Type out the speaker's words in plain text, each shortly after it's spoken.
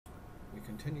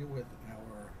continue with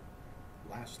our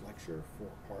last lecture for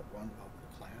part one of the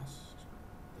class.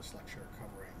 This lecture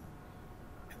covering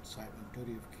incitement,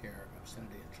 duty of care,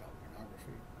 obscenity, and child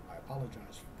pornography. I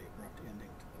apologize for the abrupt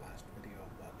ending to the last video,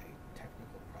 but a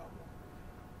technical problem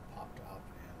popped up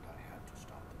and I had to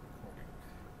stop the recording.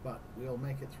 But we'll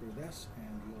make it through this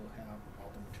and you'll have all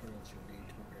the materials you need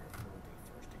to prepare for the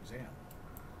first exam.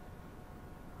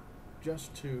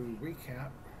 Just to recap,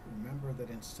 remember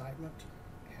that incitement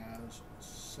has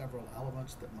several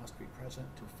elements that must be present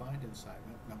to find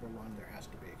incitement. Number one, there has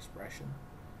to be expression.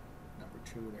 Number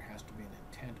two, there has to be an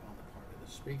intent on the part of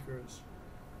the speakers,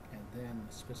 and then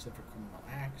specific criminal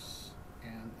acts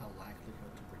and a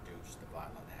likelihood to produce the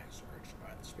violent acts urged by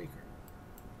the speaker.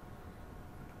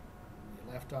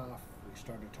 We left off, we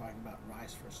started talking about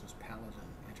Rice versus Paladin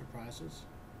Enterprises,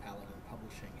 Paladin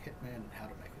publishing Hitman and how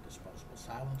to make a disposable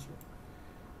silencer.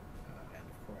 And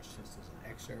of course, this is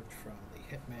an excerpt from the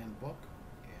Hitman book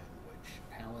in which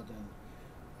Paladin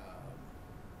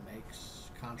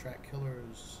makes contract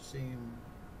killers seem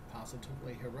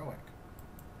positively heroic.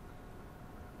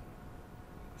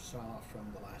 You saw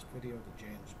from the last video that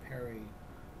James Perry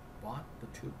bought the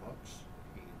two books.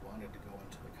 He wanted to go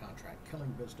into the contract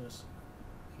killing business.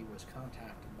 He was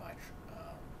contacted by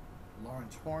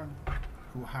Lawrence Horn,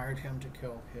 who hired him to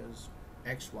kill his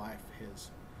ex-wife,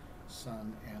 his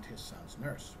son, and his son's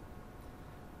nurse.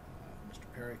 Mr.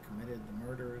 Perry committed the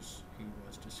murders. He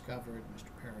was discovered.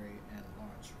 Mr. Perry and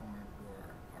Lawrence Horn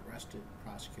were arrested,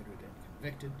 prosecuted, and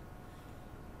convicted.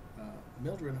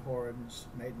 Mildred Horn's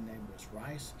maiden name was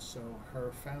Rice, so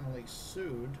her family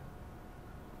sued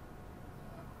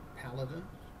Paladin,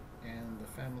 and the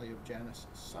family of Janice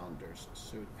Saunders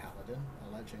sued Paladin,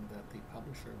 alleging that the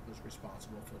publisher was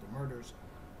responsible for the murders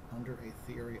under a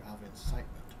theory of incitement.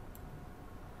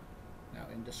 Now,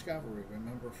 in discovery,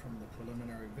 remember from the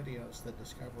preliminary videos that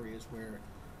discovery is where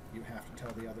you have to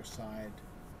tell the other side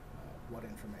what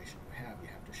information you have. You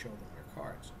have to show them your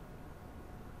cards.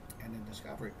 And in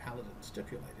discovery, Paladin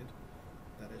stipulated,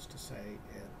 that is to say,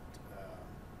 it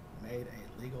made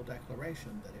a legal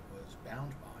declaration that it was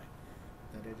bound by,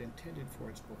 that it intended for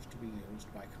its books to be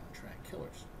used by contract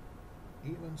killers.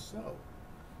 Even so,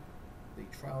 the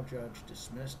trial judge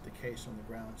dismissed the case on the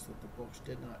grounds that the books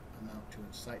did not amount to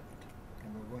incitement.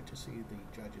 And we're going to see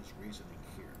the judge's reasoning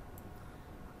here.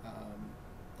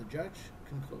 The judge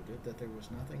concluded that there was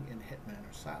nothing in Hitman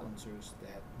or Silencers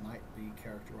that might be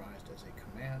characterized as a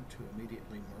command to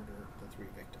immediately murder the three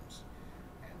victims.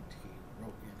 And he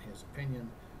wrote in his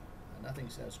opinion, nothing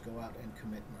says go out and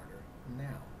commit murder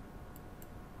now.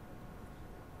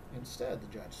 Instead,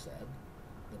 the judge said,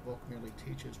 the book merely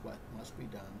teaches what must be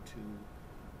done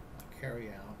to carry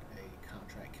out a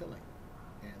contract killing,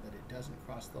 and that it doesn't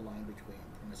cross the line between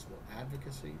permissible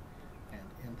advocacy and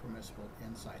impermissible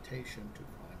incitation to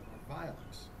crime or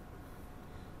violence.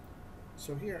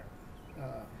 So here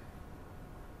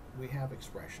we have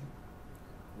expression,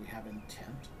 we have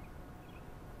intent,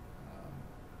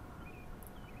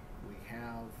 we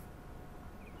have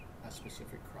a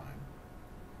specific crime.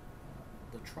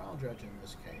 The trial judge in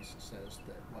this case says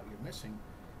that what you're missing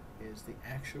is the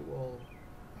actual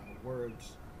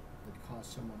words that cause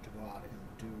someone to go out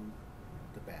and do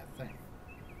the bad thing.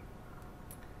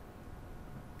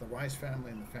 The Rice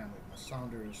family and the family of Miss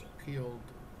Saunders appealed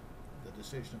the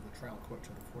decision of the trial court to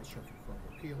the Fourth Circuit Court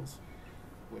of Appeals,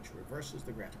 which reverses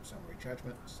the grant of summary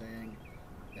judgment, saying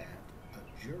that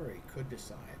a jury could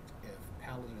decide if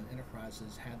Paladin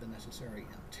Enterprises had the necessary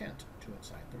intent to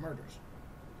incite the murders.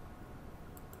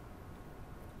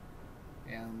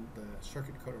 And the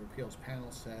Circuit Court of Appeals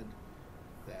panel said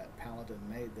that Paladin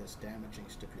made this damaging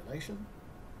stipulation,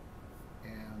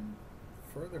 and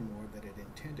furthermore that it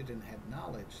intended and had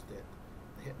knowledge that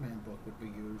the Hitman book would be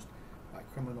used by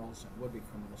criminals and would-be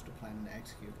criminals to plan and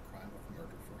execute the crime of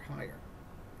murder for hire.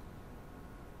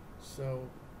 So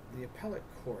the appellate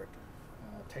court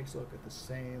takes a look at the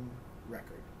same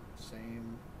record,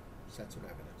 same sets of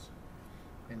evidence,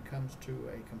 and comes to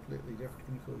a completely different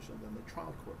conclusion than the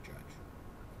trial court judge.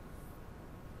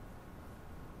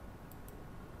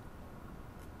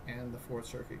 And the Fourth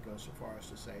Circuit goes so far as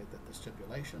to say that the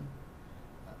stipulation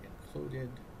included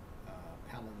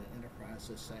Paladin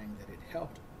Enterprises saying that it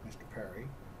helped Mr. Perry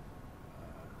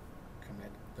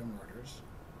commit the murders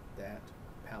that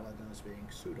Paladin is being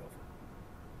sued over.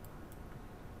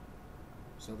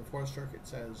 So the Fourth Circuit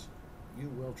says, you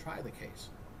will try the case.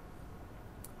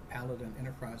 Paladin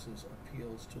Enterprises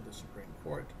appeals to the Supreme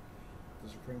Court. The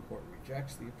Supreme Court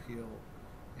rejects the appeal,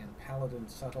 and Paladin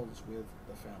settles with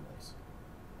the families.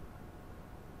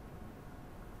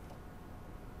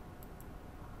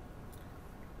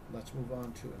 Let's move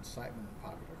on to incitement in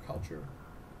popular culture.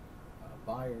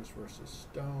 Byers versus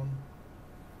Stone.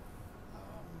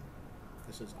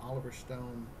 This is Oliver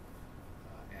Stone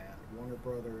and Warner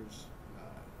Brothers.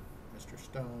 Mr.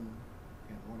 Stone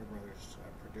and Warner Brothers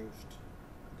produced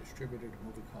and distributed a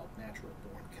movie called Natural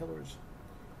Born Killers.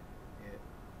 It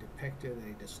depicted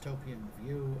a dystopian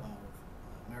view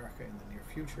of America in the near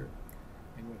future,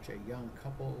 in which a young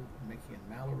couple, Mickey and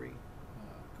Mallory,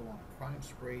 go on a crime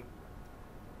spree.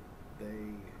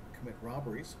 They commit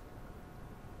robberies.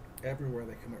 Everywhere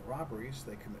they commit robberies,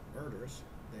 they commit murders.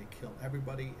 They kill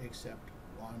everybody except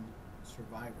one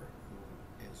survivor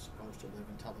who is supposed to live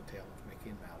and tell the tale of Mickey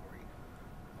and Mallory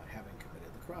having committed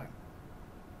the crime.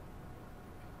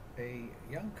 A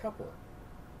young couple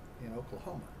in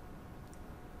Oklahoma,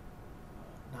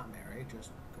 not married,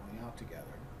 just going out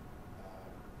together,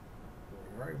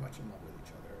 were very much in love with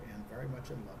each other and very much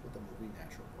in love with the movie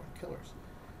Natural Born Killers.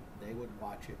 They would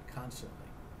watch it constantly.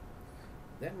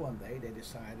 Then one day they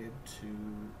decided to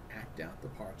act out the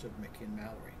parts of Mickey and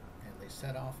Mallory, and they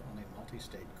set off on a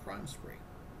multi-state crime spree.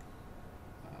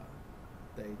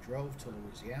 They drove to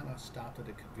Louisiana, stopped at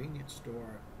a convenience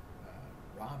store,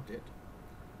 robbed it.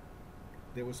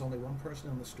 There was only one person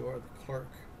in the store, the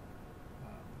clerk,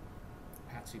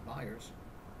 Patsy Byers,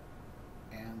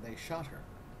 and they shot her.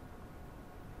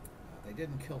 They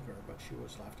didn't kill her, but she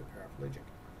was left a paraplegic.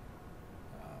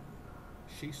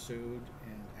 She sued,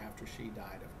 and after she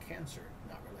died of cancer,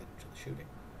 not related to the shooting,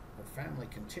 her family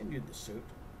continued the suit,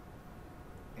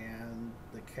 and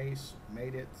the case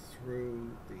made it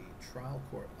through the trial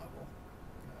court level.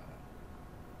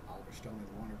 Oliver Stone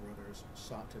and Warner Brothers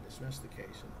sought to dismiss the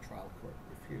case, and the trial court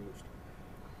refused.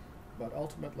 But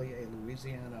ultimately, a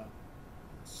Louisiana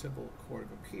Civil Court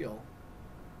of Appeal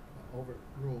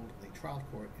overruled the trial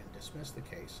court and dismissed the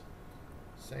case,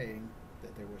 saying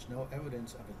that there was no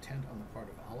evidence of intent on the part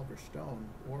of Oliver Stone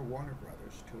or Warner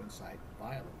Brothers to incite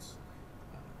violence,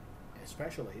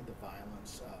 especially the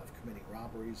violence of committing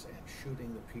robberies and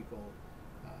shooting the people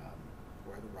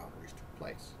where the robberies took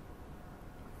place.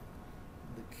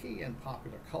 The key in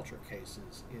popular culture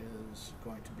cases is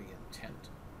going to be intent.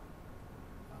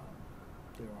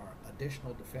 There are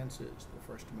additional defenses to the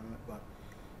First Amendment, but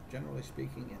generally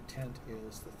speaking, intent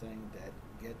is the thing that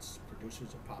gets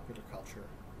producers of popular culture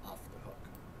off the hook.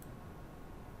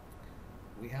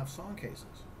 We have song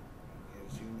cases.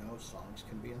 As you know, songs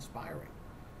can be inspiring.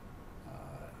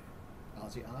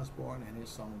 Ozzy Osbourne and his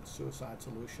song Suicide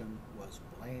Solution was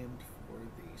blamed for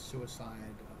the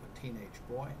suicide of a teenage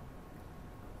boy.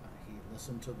 He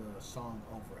listened to the song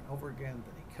over and over again,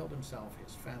 then he killed himself.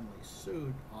 His family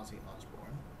sued Ozzy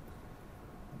Osbourne.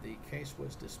 The case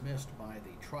was dismissed by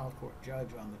the trial court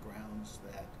judge on the grounds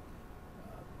that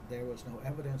there was no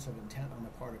evidence of intent on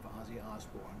the part of Ozzy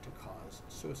Osbourne to cause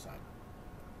suicide.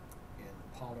 In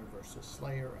Pollard versus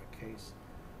Slayer, a case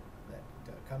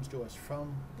that comes to us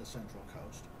from the Central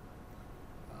Coast,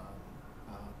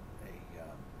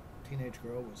 a teenage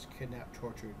girl was kidnapped,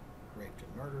 tortured, raped,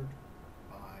 and murdered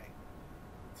by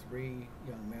three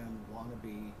young men,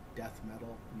 wannabe death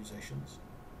metal musicians.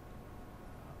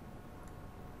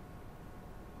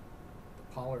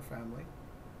 The Pollard family,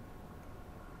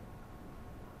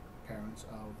 parents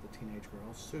of the teenage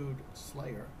girl, sued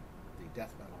Slayer, the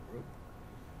death metal group,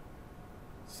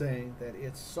 saying that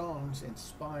its songs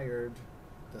inspired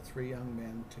the three young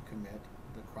men to commit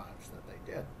the crimes that they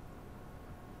did.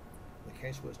 The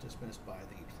case was dismissed by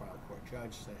the trial court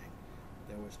judge, saying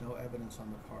there was no evidence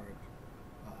on the part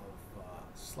of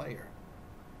Slayer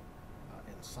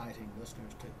inciting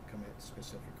listeners to commit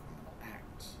specific criminal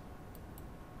acts.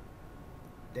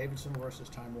 Davidson versus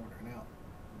Time Warner. Now,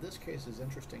 this case is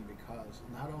interesting because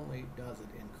not only does it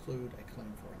include a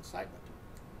claim for incitement,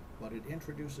 but it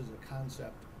introduces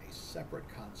a separate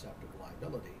concept of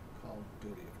liability called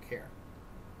duty of care.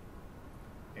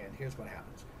 And here's what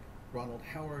happens. Ronald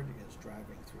Howard is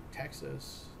driving through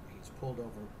Texas. He's pulled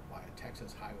over by a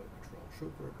Texas Highway Patrol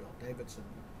trooper, Bill Davidson.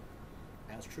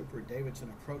 As Trooper Davidson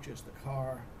approaches the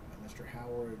car, Mr.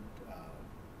 Howard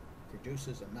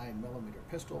produces a 9mm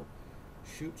pistol,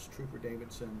 shoots Trooper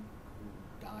Davidson,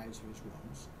 who dies of his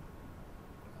wounds.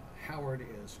 Howard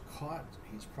is caught.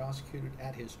 He's prosecuted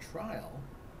at his trial.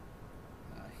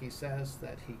 He says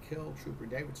that he killed Trooper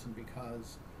Davidson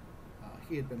because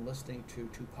he had been listening to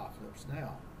Tupacalypse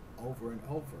Now over and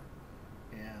over,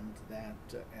 and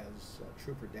that as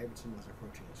Trooper Davidson was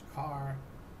approaching his car,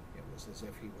 it was as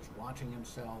if he was watching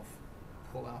himself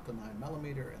pull out the 9mm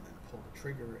and then pull the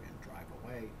trigger and drive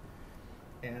away.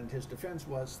 And his defense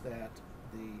was that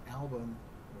the album,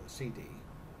 or the CD,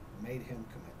 made him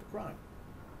commit the crime.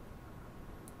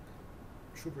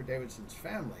 Trooper Davidson's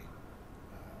family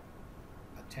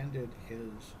attended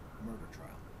his murder trial.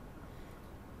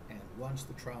 And once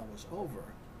the trial was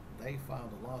over, they filed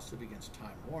a lawsuit against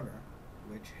Time Warner,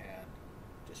 which had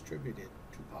distributed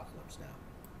Apocalypse Now.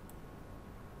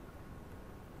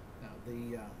 Now,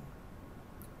 the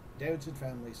Davidson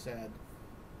family said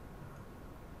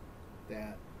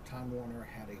that Time Warner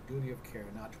had a duty of care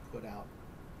not to put out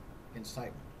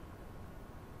incitement.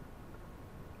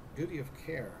 Duty of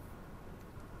care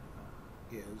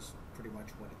is pretty much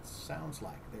what it sounds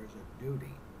like. There's a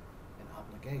duty, an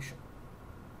obligation.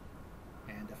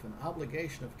 And if an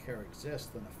obligation of care exists,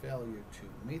 then a failure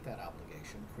to meet that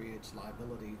obligation creates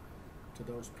liability to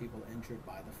those people injured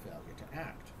by the failure to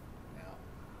act. Now,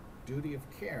 duty of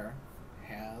care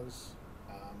has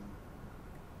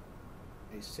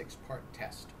a six-part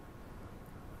test,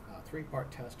 a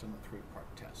three-part test and a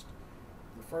three-part test.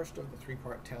 The first of the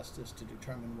three-part test is to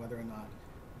determine whether or not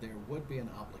there would be an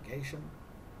obligation.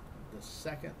 The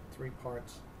second three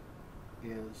parts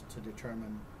is to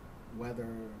determine whether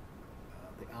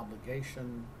the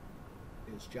obligation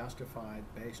is justified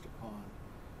based upon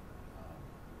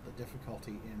the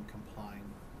difficulty in complying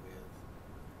with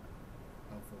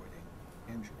avoiding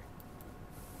injury.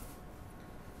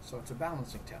 So it's a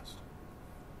balancing test.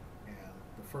 And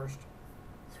the first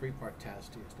three-part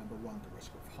test is, number one, the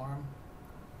risk of harm.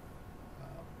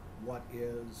 What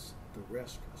is the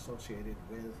risk associated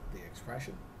with the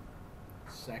expression?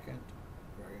 Second,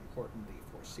 very important,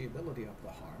 the foreseeability of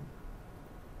the harm.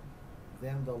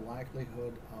 Then the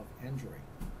likelihood of injury.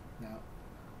 Now,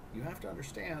 you have to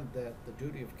understand that the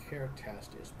duty of care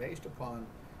test is based upon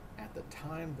at the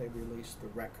time they release the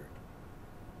record.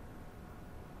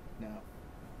 Now,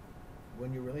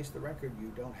 when you release the record,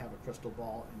 you don't have a crystal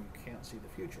ball and you can't see the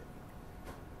future.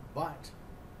 But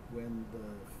when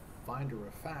the finder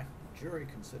of fact, the jury,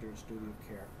 considers duty of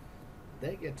care,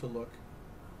 they get to look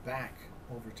back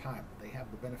over time. They have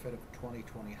the benefit of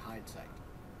 20/20 hindsight.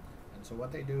 And so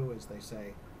what they do is they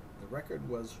say, the record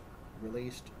was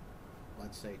released,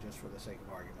 let's say just for the sake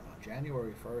of argument, on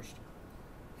January 1st.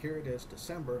 Here it is,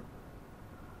 December.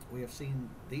 We have seen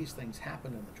these things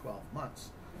happen in the 12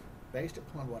 months. Based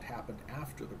upon what happened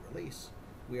after the release,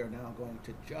 we are now going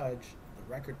to judge the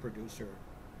record producer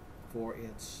for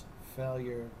its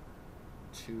failure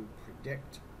to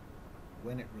predict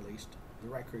when it released the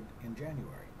record in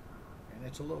January. And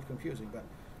it's a little confusing, but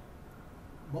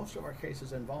most of our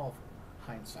cases involve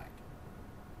hindsight.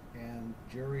 And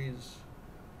juries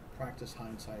practice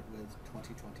hindsight with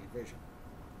 20/20 vision.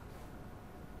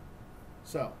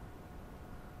 So,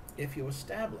 if you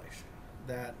establish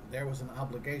that there was an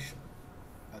obligation,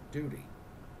 a duty,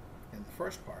 in the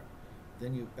first part,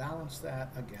 then you balance that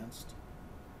against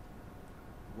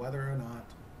whether or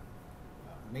not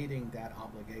meeting that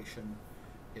obligation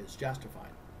is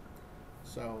justified.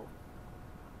 So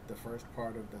the first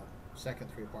part of the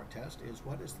second three-part test is,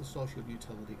 what is the social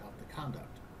utility of the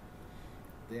conduct?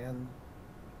 Then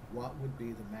what would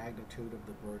be the magnitude of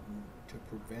the burden to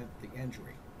prevent the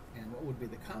injury? And what would be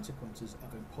the consequences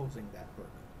of imposing that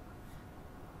burden?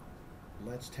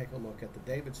 Let's take a look at the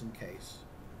Davidson case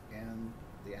and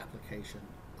the application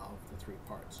of the three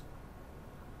parts.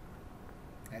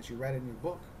 As you read in your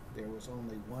book, there was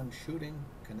only one shooting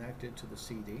connected to the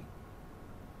CD.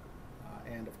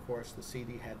 And of course, the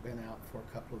CD had been out for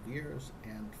a couple of years,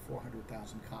 and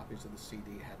 400,000 copies of the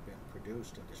CD had been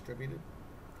produced and distributed.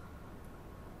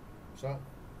 So,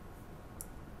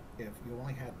 if you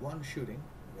only had one shooting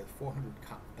with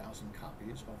 400,000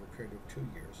 copies over a period of 2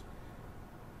 years,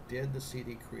 did the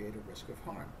CD create a risk of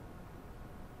harm?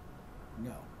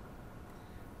 No.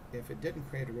 If it didn't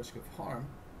create a risk of harm,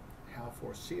 how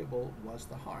foreseeable was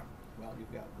the harm? Well,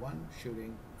 you've got one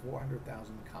shooting,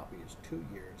 400,000 copies, 2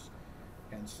 years,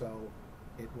 and so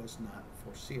it was not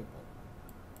foreseeable.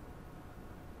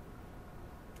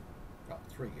 Well,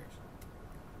 3 years.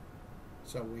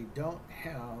 So we don't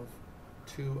have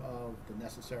two of the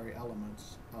necessary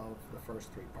elements of the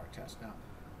first three-part test. Now,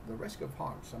 the risk of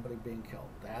harm, somebody being killed,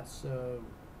 that's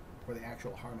where the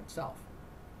actual harm itself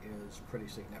is pretty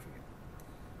significant.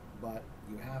 But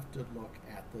you have to look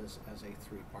at this as a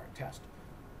three-part test.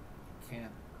 You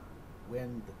can't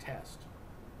win the test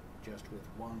just with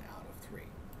 1 out of 3.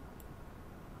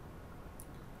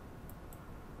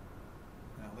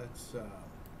 Now let's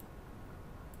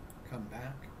come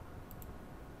back.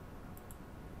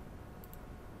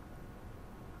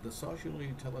 The social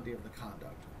utility of the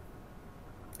conduct.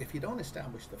 If you don't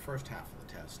establish the first half of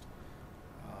the test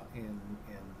in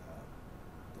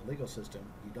the legal system,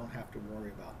 you don't have to worry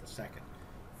about the second.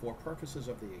 For purposes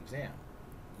of the exam,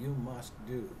 you must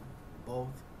do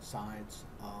both sides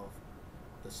of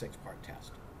the 6-part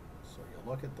test. So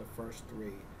you'll look at the first 3,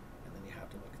 and then you have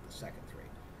to look at the second 3.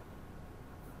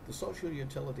 The social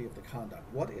utility of the conduct.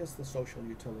 What is the social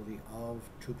utility of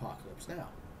Tupacalypse Now?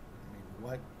 I mean,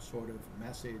 what sort of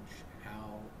message,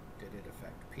 how did it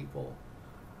affect people?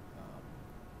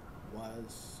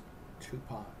 Was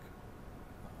Tupac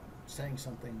saying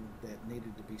something that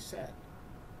needed to be said?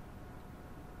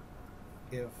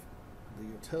 If the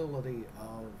utility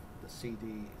of the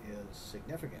CD is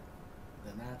significant,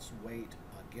 then that's weight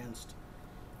against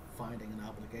finding an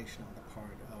obligation on the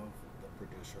part of the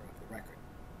producer of the record.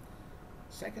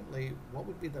 Secondly, what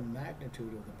would be the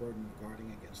magnitude of the burden of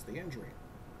guarding against the injury?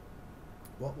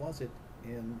 What was it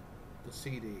in the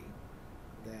CD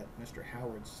that Mr.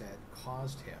 Howard said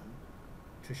caused him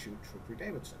to shoot Trooper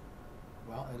Davidson?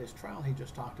 Well, at his trial, he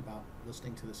just talked about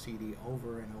listening to the CD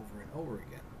over and over and over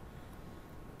again.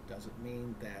 Does it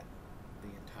mean that the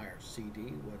entire CD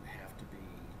would have to be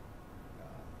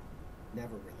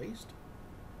never released?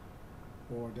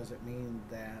 Or does it mean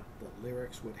that the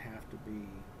lyrics would have to be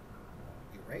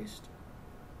erased?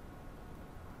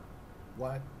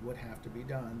 What would have to be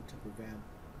done to prevent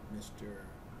Mr.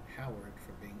 Howard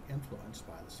from being influenced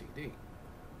by the CD?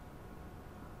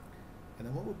 And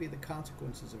then what would be the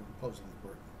consequences of imposing the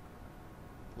burden?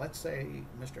 Let's say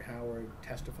Mr. Howard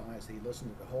testifies he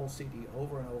listened to the whole CD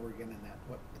over and over again,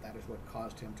 and that is what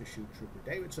caused him to shoot Trooper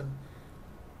Davidson.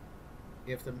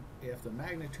 If the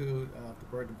magnitude of the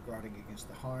burden of guarding against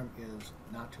the harm is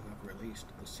not to have released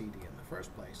the CD in the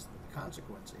first place, then the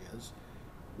consequence is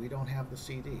we don't have the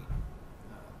CD.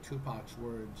 Tupac's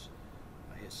words,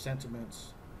 his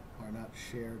sentiments are not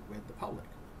shared with the public.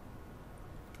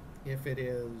 If it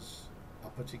is a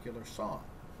particular song,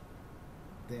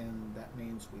 then that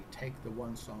means we take the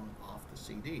one song off the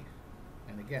CD.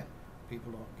 And again,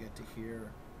 people don't get to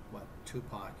hear what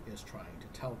Tupac is trying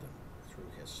to tell them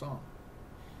through his song.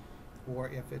 Or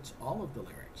if it's all of the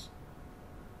lyrics,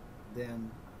 then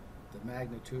the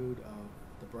magnitude of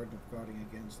the burden of guarding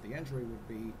against the injury would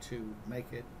be to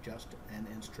make it just an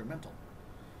instrumental.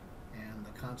 And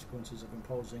the consequences of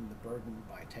imposing the burden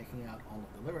by taking out all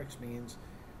of the lyrics means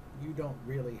you don't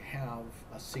really have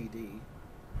a CD,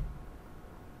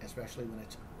 especially when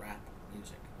it's rap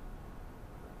music.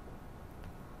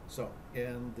 So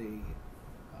in the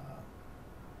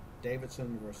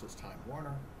Davidson versus Time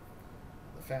Warner,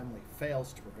 the family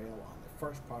fails to prevail on the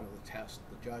first part of the test.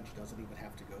 The judge doesn't even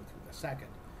have to go through the second.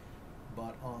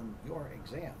 But on your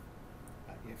exam,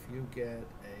 if you get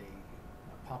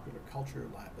a popular culture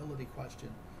liability question,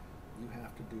 you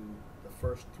have to do the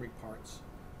first three parts,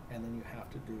 and then you have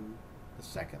to do the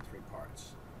second three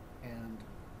parts. And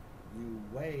you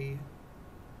weigh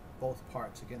both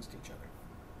parts against each other.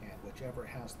 And whichever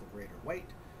has the greater weight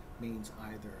means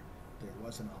either there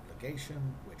was an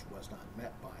obligation which was not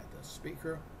met by the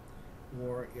speaker,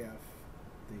 or if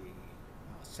the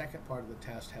second part of the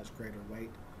test has greater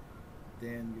weight,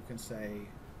 then you can say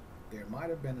there might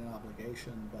have been an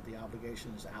obligation, but the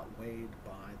obligation is outweighed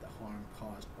by the harm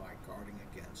caused by guarding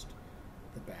against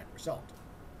the bad result.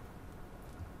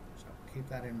 So keep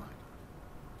that in mind.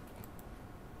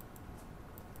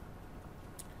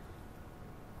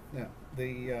 Now,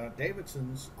 the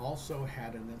Davidsons also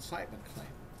had an incitement claim,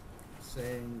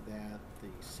 saying that the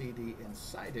CD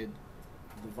incited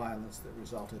the violence that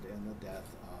resulted in the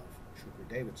death of Trooper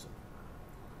Davidson.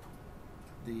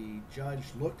 The judge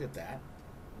looked at that.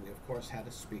 We, of course, had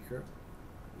a speaker.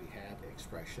 We had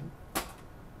expression.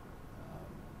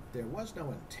 There was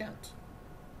no intent,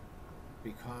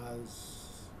 because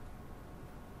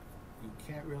you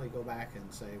can't really go back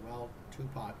and say, well,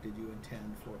 Tupac, did you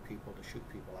intend for people to shoot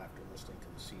people after listening to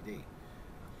the CD?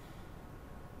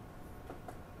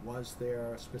 Was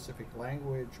there specific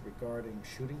language regarding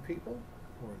shooting people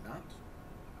or not?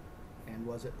 And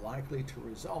was it likely to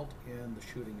result in the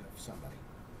shooting of somebody?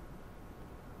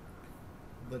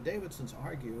 The Davidsons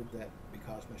argued that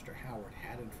because Mr. Howard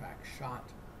had in fact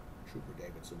shot Trooper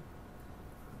Davidson,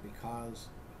 because,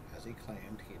 as he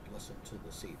claimed, he'd listened to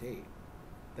the CD,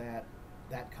 that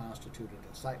constituted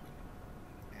incitement.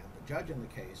 And the judge in the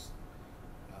case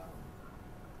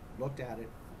looked at it,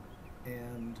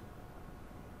 and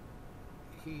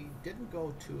he didn't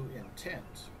go to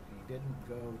intent. He didn't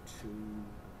go to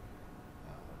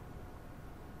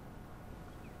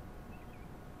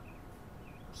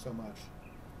so much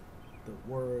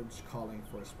the words calling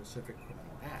for a specific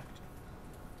criminal act.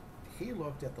 He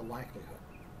looked at the likelihood,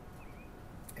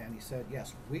 and he said,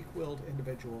 yes, weak-willed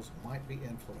individuals might be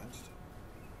influenced,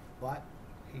 but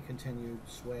he continued,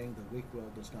 swaying the weak will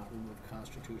does not remove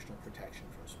constitutional protection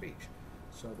from speech.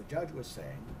 So the judge was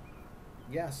saying,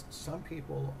 yes, some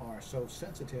people are so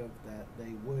sensitive that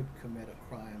they would commit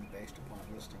a crime based upon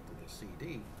listening to the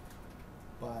CD,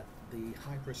 but the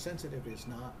hypersensitive is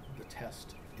not the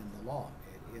test in the law.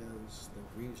 It is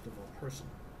the reasonable person.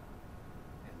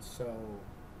 And so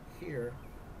here,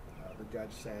 the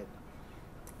judge said,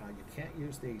 you can't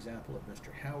use the example of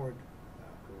Mr. Howard,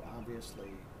 who obviously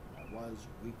was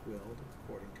weak-willed,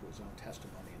 according to his own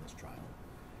testimony in this trial,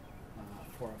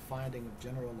 for a finding of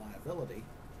general liability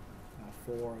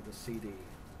for the CD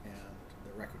and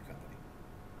the record company.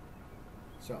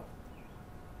 So,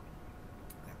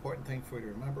 the important thing for you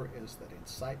to remember is that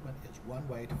incitement is one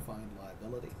way to find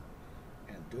liability,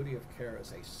 and duty of care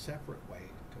is a separate way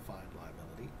to find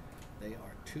liability. They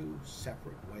are two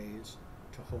separate ways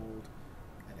to hold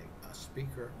a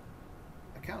speaker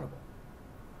accountable.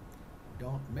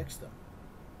 Don't mix them.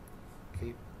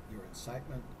 Keep your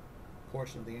incitement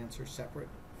portion of the answer separate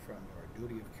from your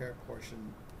duty of care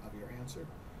portion of your answer,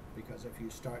 because if you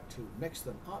start to mix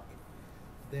them up,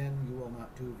 then you will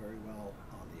not do very well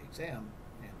on the exam,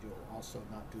 and you will also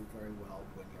not do very well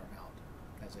when you're out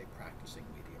as a practicing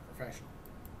media professional.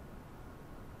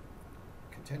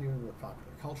 Continuing with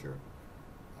popular culture,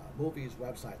 movies,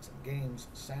 websites, and games,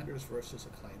 Sanders versus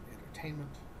Acclaimed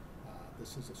Entertainment.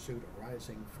 This is a suit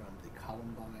arising from the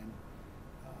Columbine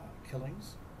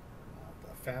killings.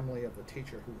 The family of the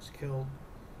teacher who was killed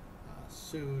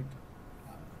sued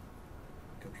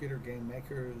computer game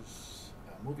makers,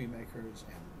 movie makers,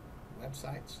 and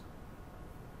websites.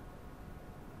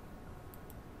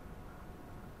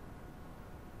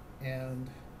 And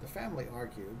the family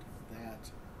argued that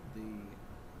the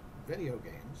video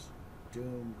games,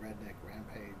 Doom, Redneck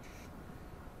Rampage,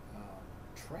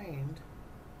 trained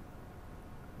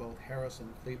both Harris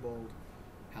and Klebold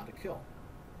how to kill.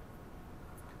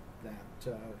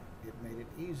 That it made it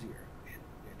easier.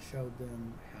 It showed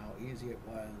them how easy it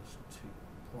was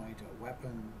to point a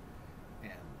weapon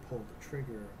and pull the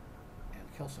trigger and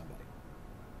kill somebody.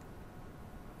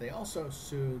 They also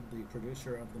sued the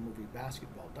producer of the movie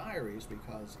Basketball Diaries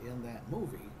because in that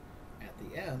movie, at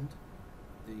the end,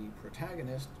 the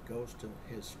protagonist goes to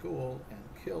his school and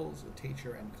kills the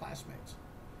teacher and classmates.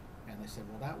 And they said,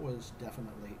 well, that was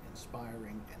definitely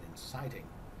inspiring and inciting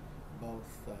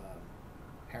both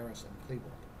Harris and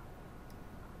Klebold.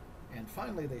 And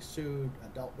finally, they sued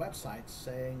adult websites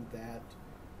saying that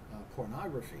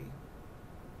pornography,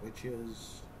 which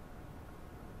is,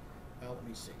 well, let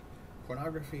me see.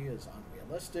 Pornography is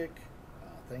unrealistic.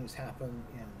 Things happen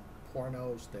in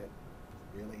pornos that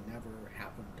really never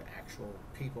happened to actual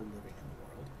people living in the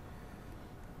world.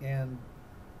 And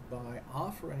by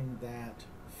offering that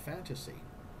fantasy,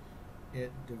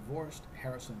 it divorced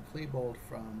Harris and Klebold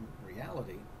from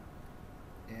reality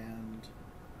and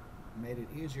made it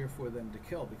easier for them to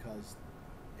kill, because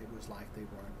it was like they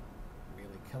weren't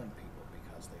really killing people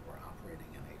because they were operating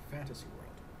in a fantasy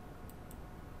world.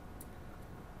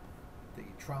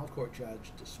 The trial court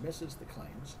judge dismisses the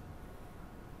claims,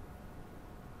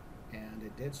 and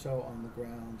it did so on the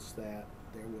grounds that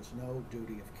there was no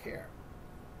duty of care.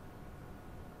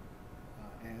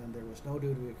 And there was no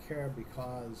duty of care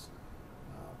because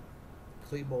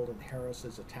Klebold and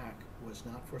Harris's attack was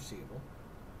not foreseeable.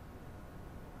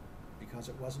 Because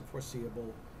it wasn't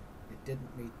foreseeable, it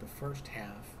didn't meet the first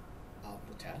half of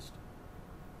the test.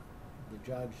 The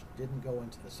judge didn't go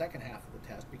into the second half of the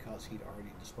test because he'd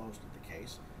already disposed of the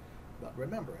case. But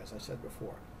remember, as I said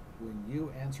before, when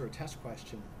you answer a test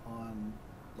question on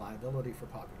liability for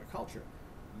popular culture,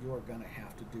 you're going to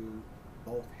have to do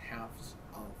both halves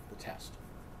of the test.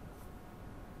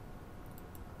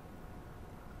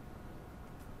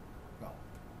 Well,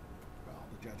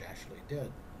 the judge actually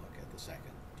did look at the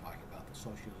second, talking about the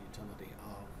social utility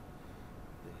of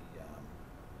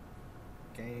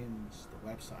the games, the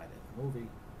website, and the movie,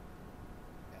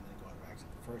 and then going back to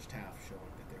the first half,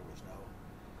 showing that there was no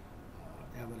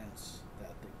evidence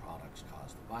that the products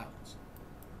caused the violence.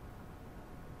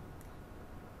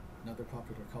 Another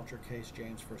popular culture case,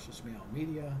 James versus Mail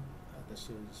Media. This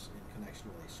is in connection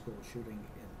with a school shooting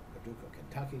in Paducah,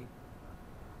 Kentucky.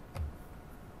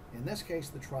 In this case,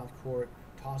 the trial court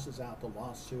tosses out the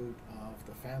lawsuit of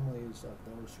the families of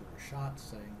those who were shot,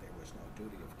 saying there was no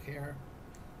duty of care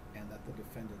and that the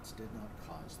defendants did not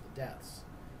cause the deaths.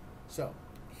 So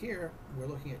here we're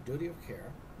looking at duty of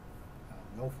care,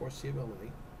 no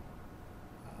foreseeability.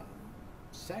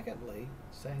 Secondly,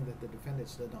 saying that the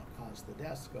defendants did not cause the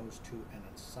deaths goes to an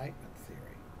incitement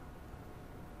theory.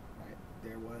 Right?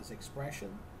 There was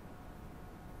expression,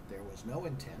 there was no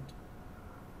intent,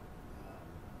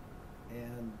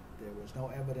 and there was no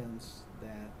evidence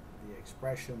that the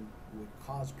expression would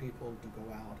cause people to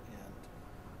go out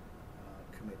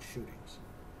and commit shootings.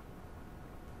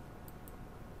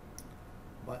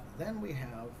 But then we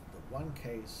have the one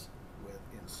case with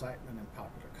incitement in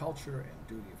popular culture and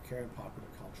duty of care in popular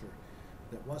culture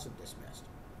that wasn't dismissed.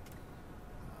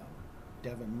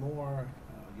 Devin Moore,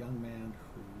 a young man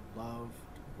who loved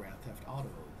Grand Theft Auto,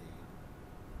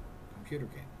 the computer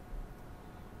game,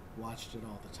 watched it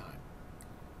all the time.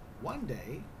 One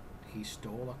day, he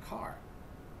stole a car,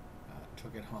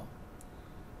 took it home.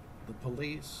 The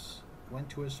police went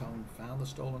to his home, found the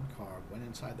stolen car, went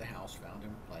inside the house, found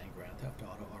him playing Grand Theft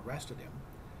Auto, arrested him,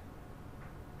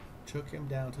 took him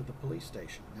down to the police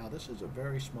station. Now, this is a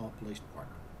very small police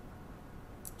department.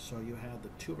 So you had the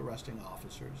two arresting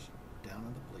officers down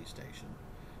in the police station.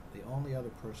 The only other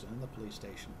person in the police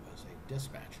station was a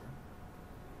dispatcher.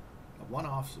 One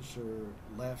officer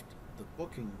left the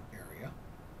booking area,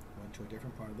 went to a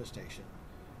different part of the station.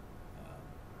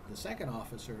 The second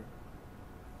officer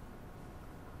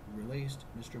released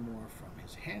Mr. Moore from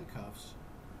his handcuffs.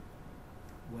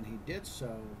 When he did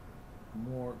so,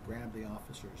 Moore grabbed the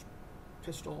officer's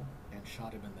pistol and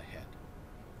shot him in the head.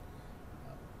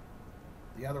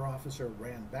 The other officer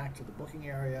ran back to the booking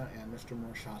area, and Mr.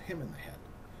 Moore shot him in the head.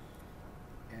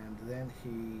 And then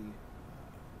he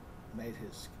made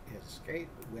his escape,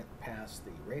 went past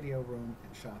the radio room,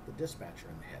 and shot the dispatcher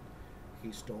in the head.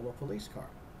 He stole a police car.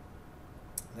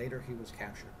 Later, he was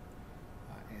captured.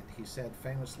 And he said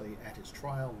famously at his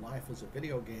trial, "Life is a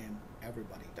video game,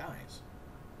 everybody dies."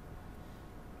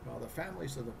 Well, the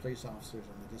families of the police officers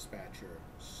and the dispatcher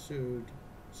sued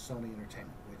Sony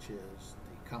Entertainment, which is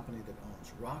the company that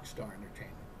owns Rockstar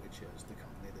Entertainment, which is the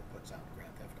company that puts out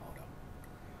Grand Theft Auto.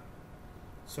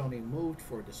 Sony moved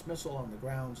for dismissal on the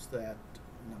grounds that,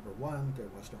 number one, there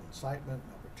was no incitement,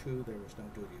 number two, there was no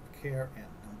duty of care, and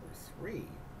number three,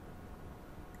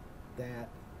 that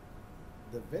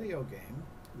the video game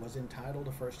was entitled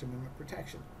to First Amendment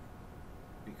protection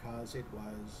because it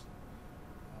was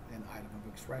an item of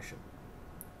expression.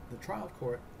 The trial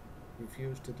court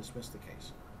refused to dismiss the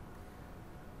case,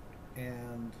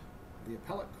 and the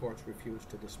appellate courts refused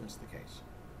to dismiss the case.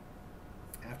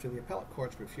 After the appellate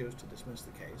courts refused to dismiss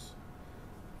the case,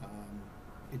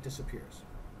 it disappears.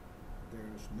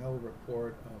 There's no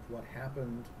report of what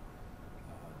happened.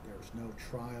 There's no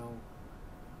trial,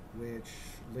 which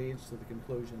leads to the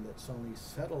conclusion that Sony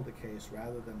settled the case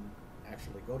rather than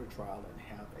actually go to trial and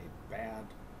have a bad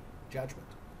judgment,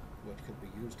 which could be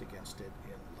used against it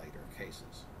in later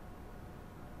cases.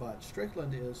 But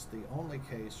Strickland is the only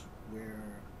case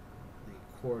where the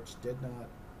courts did not,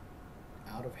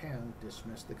 out of hand,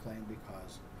 dismiss the claim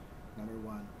because, number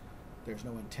one, there's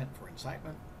no intent for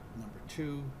incitement. Number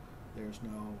two, there's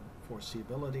no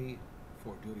foreseeability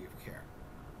for duty of care.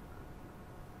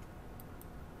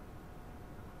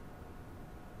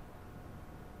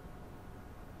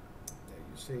 There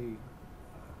you see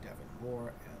Devin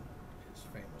Moore, and his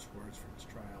famous words from his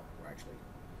trial were actually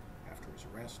after his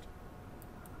arrest.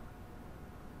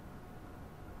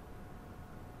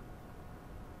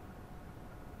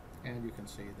 And you can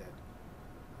see that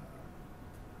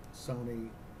Sony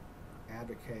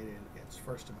advocated its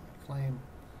First Amendment claim,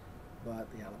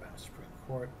 but the Alabama Supreme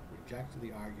Court rejected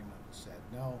the argument and said,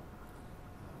 no,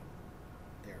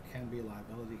 there can be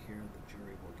liability here, the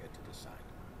jury will get to decide.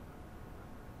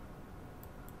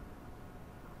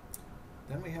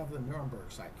 Then we have the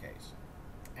Nuremberg site case.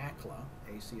 ACLA,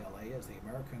 ACLA, is the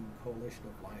American Coalition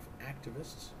of Life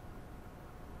Activists.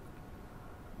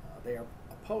 They are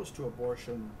opposed to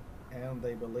abortion, and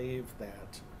they believe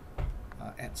that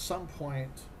at some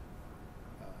point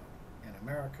in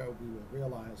America we will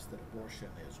realize that abortion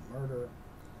is murder,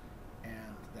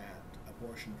 and that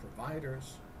abortion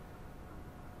providers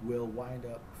will wind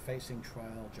up facing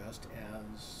trial just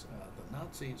as the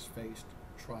Nazis faced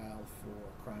trial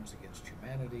for crimes against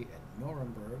humanity at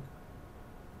Nuremberg.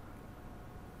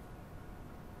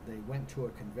 They went to a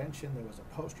convention, there was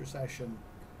a poster session,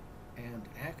 and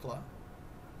ACLA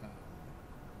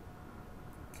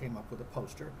came up with a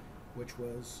poster which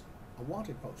was a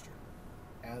wanted poster,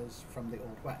 as from the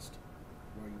Old West,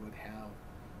 where you would have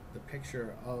the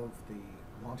picture of the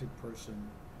wanted person,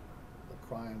 the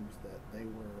crimes that they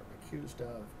were accused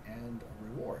of, and a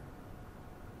reward.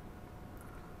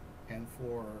 And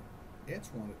for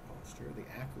its wanted poster, the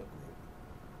ACLA group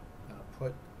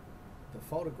put the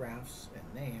photographs and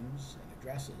names and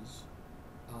addresses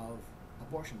of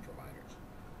abortion providers,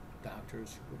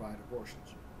 doctors who provide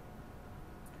abortions.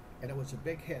 And it was a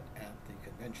big hit at the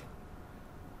convention.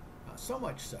 So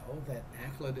much so that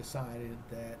ACLA decided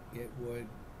that it would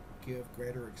give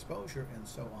greater exposure, and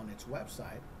so on its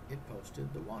website it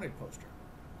posted the wanted poster,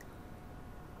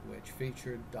 which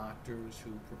featured doctors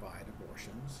who provide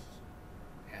abortions,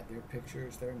 had their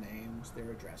pictures, their names,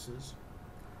 their addresses.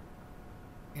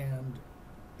 And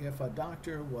if a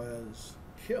doctor was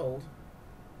killed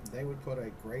they would put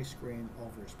a gray screen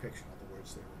over his picture. In other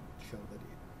words, they would show that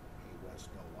he was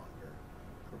no longer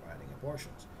providing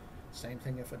abortions. Same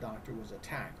thing if a doctor was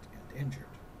attacked and injured.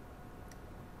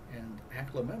 And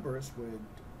ACLA members would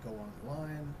go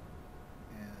online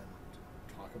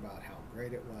and talk about how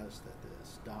great it was that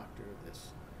this doctor,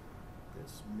 this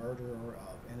murderer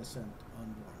of innocent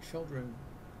unborn children,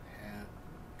 had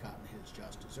gotten his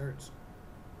just desserts.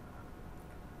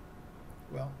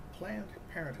 Well, Planned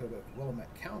Parenthood of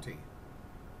Willamette County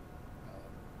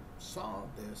saw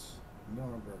this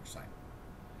Nuremberg sign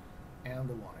and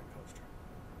the wanted poster,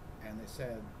 and they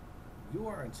said, "You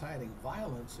are inciting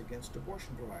violence against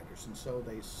abortion providers," and so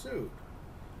they sued.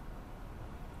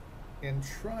 In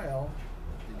trial,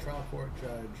 the trial court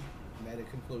judge made a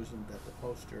conclusion that the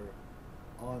poster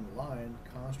online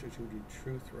constituted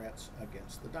true threats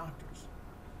against the doctors.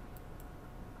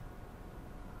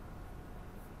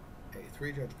 A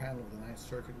three-judge panel of the Ninth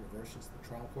Circuit reverses the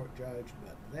trial court judge,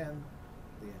 but then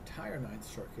the entire Ninth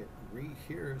Circuit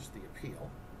rehears the appeal,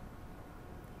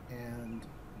 and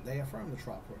they affirm the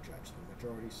trial court judge. The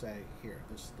majority say, "Here,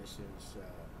 this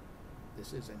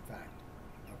is in fact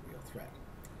a real threat."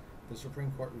 The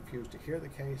Supreme Court refused to hear the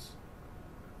case,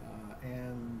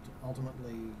 and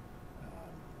ultimately,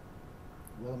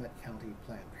 Willamette County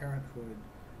Planned Parenthood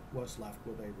was left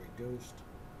with a reduced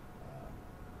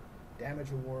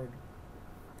damage award.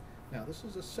 Now, this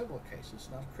is a civil case, it's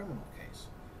not a criminal case.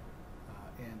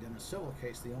 And in a civil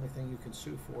case, the only thing you can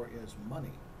sue for is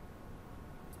money.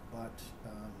 But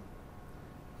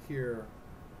here,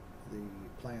 the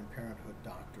Planned Parenthood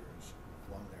doctors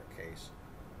won their case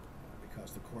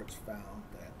because the courts found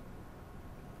that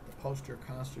the poster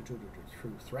constituted a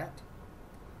true threat.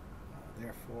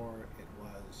 Therefore, it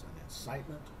was an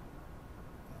incitement.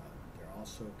 There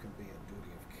also can be a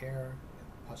duty of care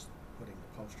in putting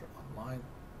the poster online.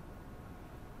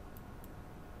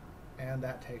 And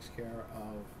that takes care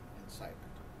of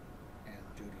incitement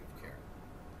and duty of care.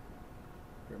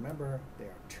 Remember,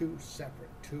 there are two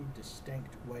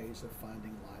distinct ways of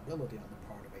finding liability on the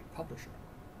part of a publisher.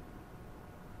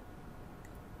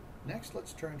 Next,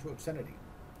 let's turn to obscenity.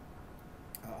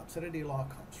 Obscenity law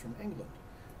comes from England.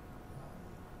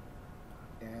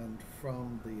 And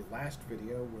from the last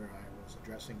video where I was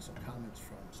addressing some comments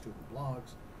from student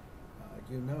blogs,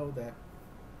 you know that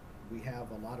we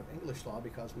have a lot of English law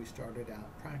because we started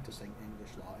out practicing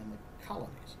English law in the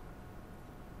colonies.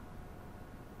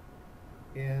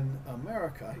 In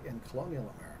America, in colonial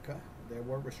America, there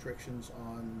were restrictions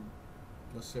on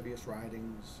lascivious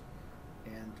writings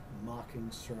and mocking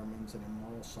sermons and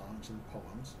immoral songs and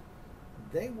poems.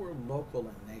 They were local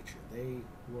in nature. They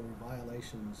were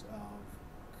violations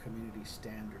of community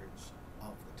standards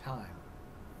of the time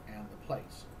and the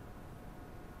place.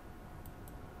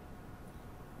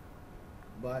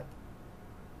 But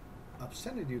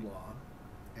obscenity law,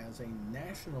 as a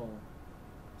national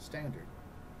standard,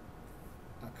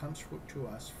 comes to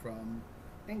us from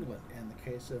England in the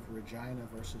case of Regina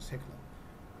versus Hickland.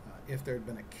 If there had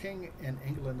been a king in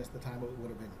England at the time, it would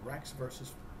have been Rex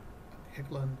versus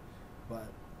Hickland, but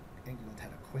England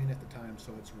had a queen at the time,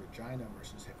 so it's Regina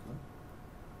versus Hickland.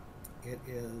 It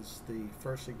is the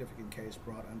first significant case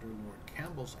brought under Lord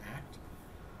Campbell's Act.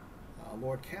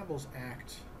 Lord Campbell's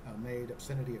Act made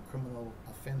obscenity a criminal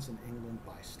offense in England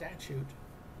by statute.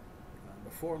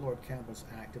 Before Lord Campbell's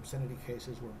Act, obscenity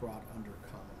cases were brought under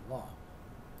common law.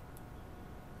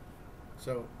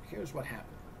 So here's what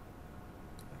happened.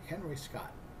 Henry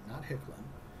Scott, not Hickland,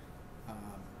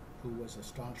 who was a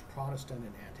staunch Protestant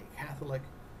and anti-Catholic,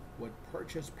 would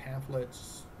purchase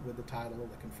pamphlets with the title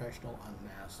The Confessional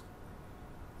Unmasked,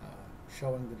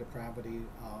 showing the depravity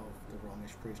of the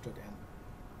Romish priesthood, and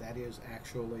that is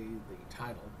actually the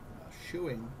title.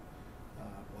 Shewing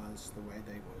was the way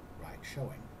they would write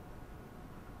showing.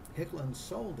 Hickland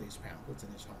sold these pamphlets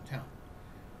in his hometown.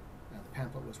 Now, the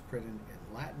pamphlet was printed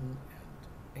in Latin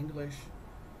and English.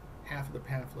 Half of the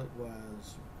pamphlet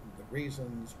was the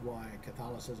reasons why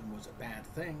Catholicism was a bad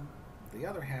thing. The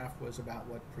other half was about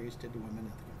what priests did to women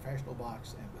at the confessional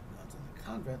box and with nuns in the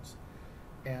convents.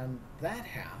 And that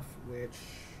half, which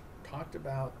talked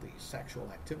about the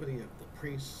sexual activity of the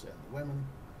priests and the women,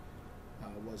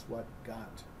 was what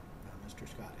got Mr.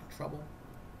 Scott in trouble.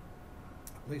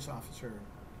 A police officer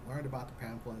learned about the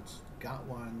pamphlets, got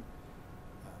one,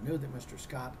 knew that Mr.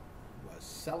 Scott was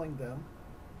selling them,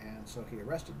 and so he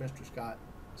arrested Mr. Scott,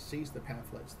 seized the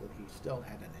pamphlets that he still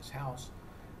had in his house,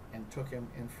 and took him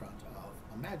in front of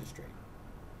a magistrate.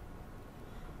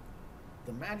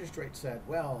 The magistrate said,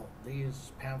 well,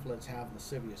 these pamphlets have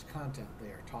lascivious content. They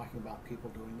are talking about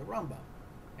people doing the rumba,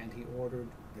 and he ordered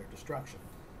their destruction.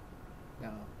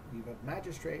 Now, you have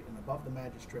magistrate, and above the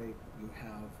magistrate, you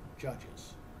have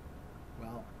judges.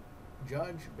 Well,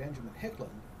 Judge Benjamin Hicklin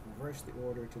reversed the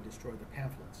order to destroy the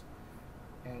pamphlets.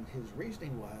 And his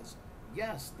reasoning was,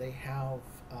 yes, they have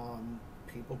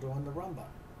people doing the rumba,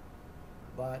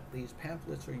 but these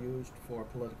pamphlets are used for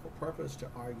political purpose to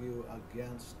argue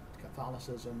against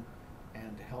Catholicism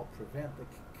and to help prevent the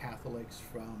Catholics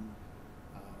from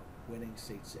winning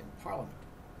seats in Parliament.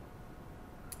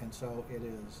 And so it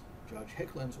is Judge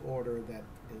Hicklin's order that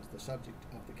is the subject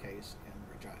of the case in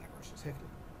Regina versus Hicklin.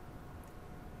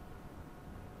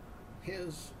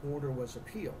 His order was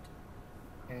appealed,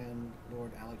 and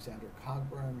Lord Alexander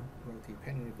Cogburn wrote the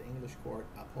opinion of the English court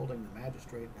upholding the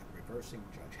magistrate and reversing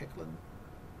Judge Hicklin.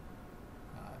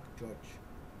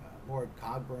 Lord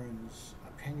Cogburn's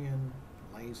opinion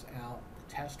lays out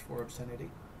the test for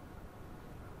obscenity,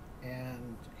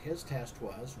 and his test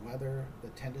was whether the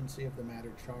tendency of the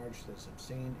matter charged as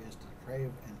obscene is to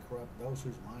deprave and corrupt those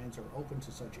whose minds are open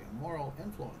to such immoral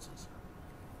influences.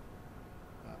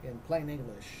 In plain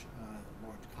English,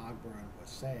 Lord Cogburn was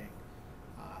saying,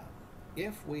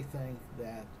 if we think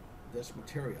that this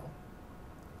material,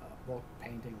 book,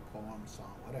 painting, poem,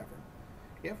 song, whatever,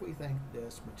 if we think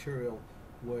this material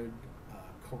would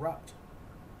corrupt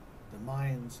the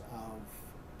minds of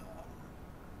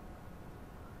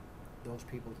those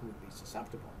people who would be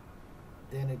susceptible,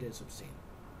 then it is obscene.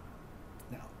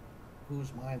 Now,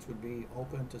 whose minds would be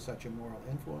open to such immoral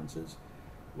influences?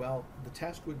 Well, the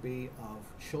test would be of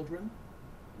children,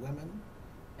 women,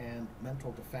 and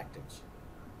mental defectives.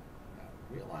 Now,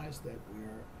 realize that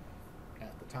we're,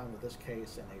 at the time of this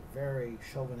case, in a very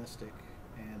chauvinistic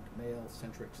and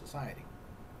male-centric society.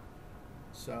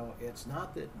 So it's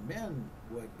not that men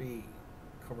would be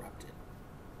corrupted,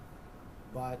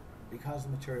 but because the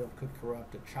material could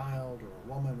corrupt a child or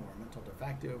a woman or a mental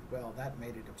defective, well, that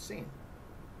made it obscene.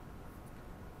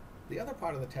 The other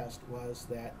part of the test was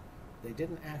that they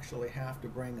didn't actually have to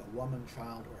bring a woman,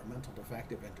 child, or a mental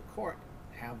defective into court,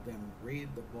 have them read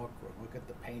the book or look at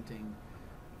the painting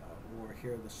or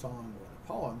hear the song or the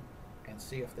poem and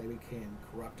see if they became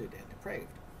corrupted and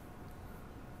depraved.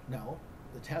 No,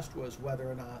 the test was whether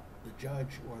or not the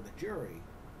judge or the jury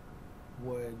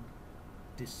would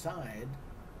decide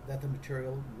that the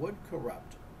material would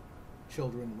corrupt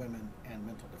children, women, and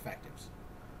mental defectives.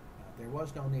 There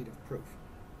was no need of proof.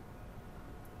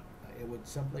 It would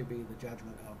simply be the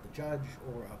judgment of the judge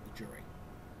or of the jury.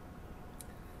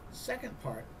 Second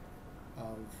part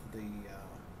of the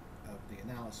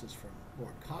analysis from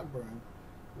Lord Cogburn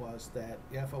was that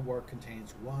if a work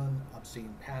contains one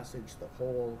obscene passage, the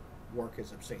whole work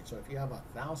is obscene. So if you have a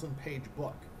 1,000-page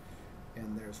book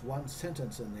and there's one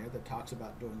sentence in there that talks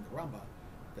about doing the rumba,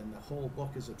 then the whole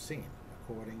book is obscene,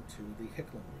 according to the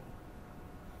Hicklin rule.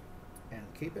 And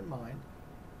keep in mind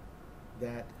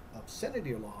that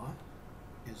obscenity law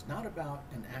is not about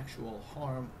an actual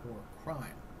harm or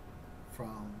crime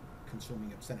from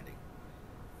consuming obscenity.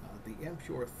 The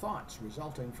impure thoughts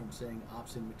resulting from seeing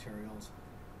obscene materials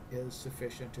is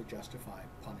sufficient to justify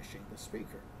punishing the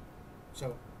speaker.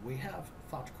 So we have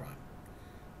thought crime.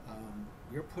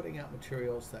 You're putting out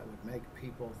materials that would make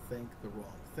people think the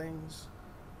wrong things.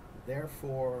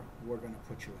 Therefore, we're going to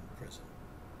put you in prison.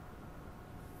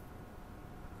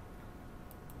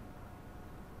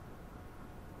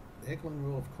 The Hicklin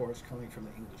rule, of course, coming from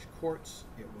the English courts,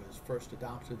 it was first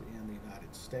adopted in the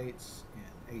United States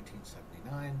in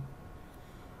 1879.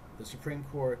 The Supreme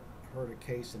Court heard a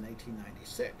case in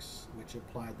 1896 which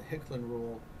applied the Hicklin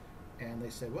rule, and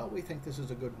they said, well, we think this is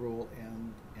a good rule,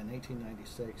 and in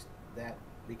 1896 that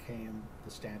became the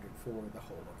standard for the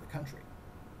whole of the country.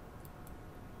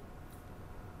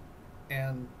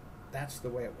 And that's the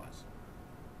way it was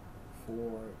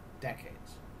for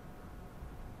decades.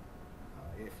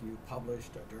 If you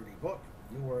published a dirty book,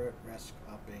 you were at risk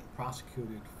of being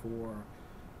prosecuted for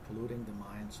polluting the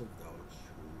minds of those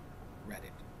who read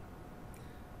it.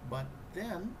 But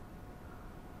then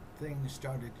things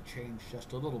started to change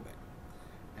just a little bit.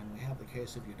 And we have the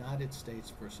case of United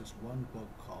States versus one book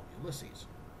called Ulysses.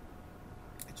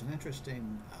 It's an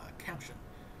interesting caption.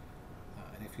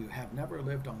 And if you have never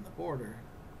lived on the border,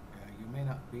 you may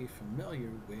not be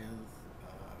familiar with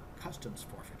customs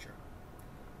forfeiture.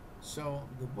 So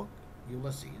the book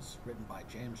Ulysses, written by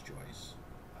James Joyce,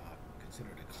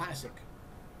 considered a classic,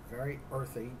 very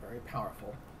earthy, very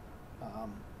powerful,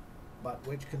 but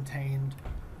which contained,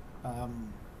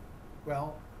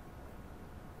 well,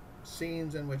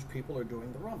 scenes in which people are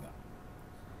doing the rumba.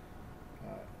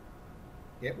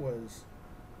 It was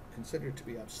considered to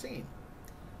be obscene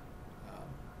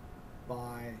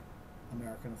by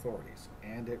American authorities,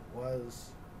 and it was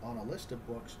on a list of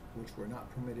books which were not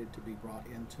permitted to be brought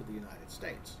into the United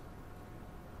States.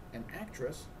 An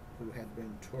actress who had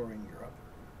been touring Europe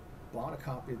bought a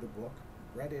copy of the book,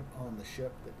 read it on the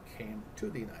ship that came to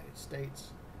the United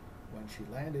States. When she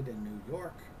landed in New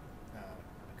York,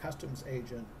 a customs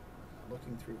agent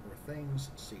looking through her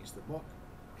things sees the book,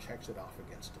 checks it off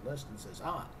against a list, and says,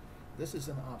 "Ah, this is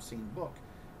an obscene book,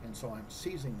 and so I'm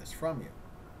seizing this from you."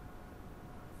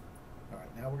 All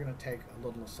right, now we're going to take a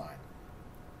little aside.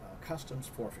 Customs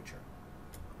forfeiture.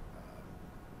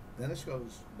 Then this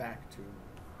goes back to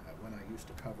when I used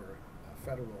to cover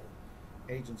federal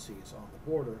agencies on the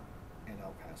border in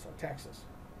El Paso, Texas.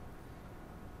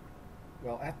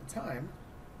 Well, at the time,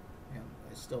 and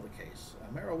it's still the case,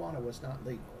 marijuana was not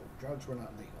legal. Drugs were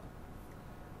not legal.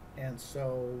 And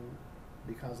so,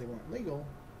 because they weren't legal,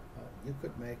 you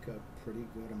could make a pretty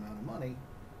good amount of money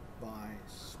by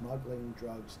smuggling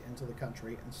drugs into the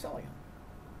country and selling them.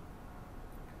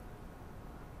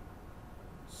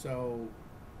 So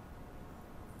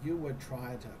you would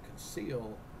try to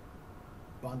conceal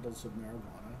bundles of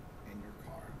marijuana in your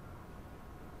car,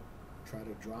 try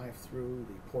to drive through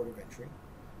the port of entry,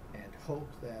 and hope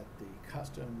that the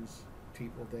customs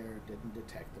people there didn't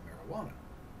detect the marijuana.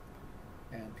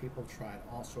 And people tried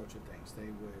all sorts of things.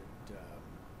 They would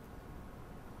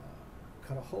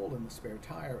cut a hole in the spare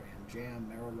tire and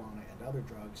jam marijuana and other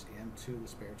drugs into the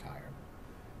spare tire.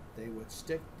 They would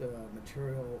stick the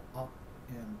material up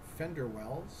in fender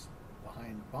wells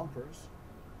behind bumpers.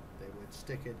 They would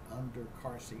stick it under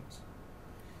car seats.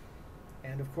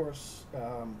 And of course,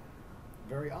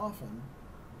 very often,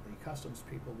 the customs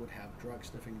people would have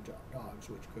drug-sniffing dogs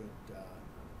which could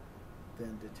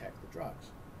then detect the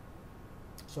drugs.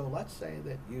 So let's say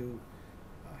that you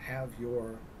have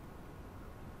your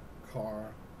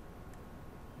car,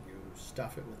 you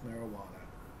stuff it with marijuana,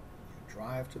 you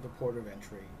drive to the port of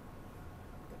entry,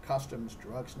 the customs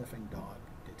drug-sniffing dog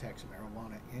detects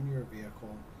marijuana in your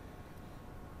vehicle,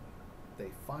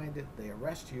 they find it, they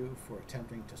arrest you for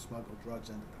attempting to smuggle drugs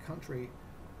into the country,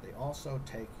 they also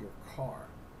take your car.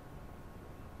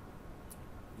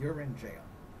 You're in jail,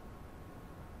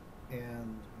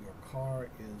 and your car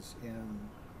is in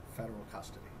federal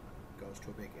custody, goes to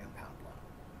a big impound lot.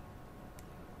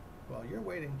 While you're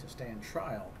waiting to stand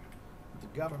trial, the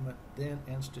government then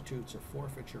institutes a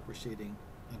forfeiture proceeding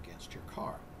against your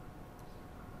car.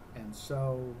 And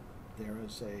so there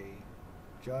is a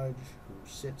judge who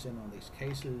sits in on these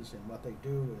cases, and what they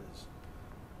do is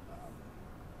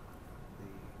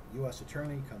the U.S.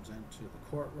 attorney comes into the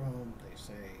courtroom, they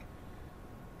say,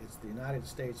 it's the United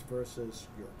States versus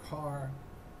your car.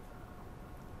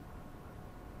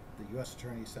 The U.S.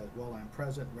 attorney says, well, I'm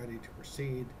present, ready to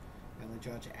proceed. And the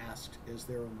judge asked, is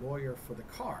there a lawyer for the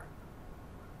car?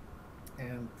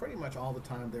 And pretty much all the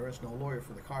time there is no lawyer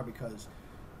for the car because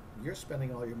you're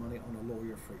spending all your money on a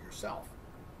lawyer for yourself.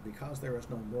 Because there is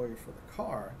no lawyer for the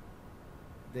car,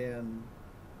 then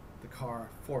the car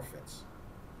forfeits.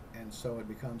 And so it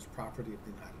becomes property of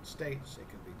the United States. It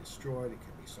can be destroyed. It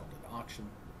can be sold at auction.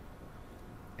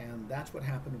 And that's what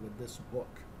happened with this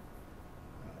book.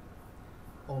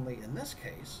 Only in this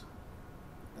case,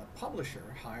 the publisher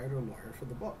hired a lawyer for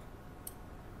the book.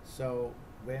 So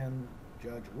when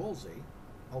Judge Woolsey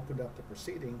opened up the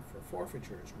proceeding for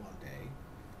forfeitures one day,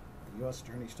 the U.S.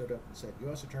 attorney stood up and said,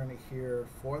 U.S. attorney here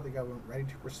for the government, ready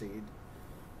to proceed.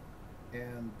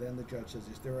 And then the judge says,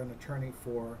 is there an attorney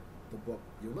for the book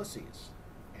Ulysses?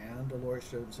 And the lawyer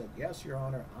stood and said, yes, Your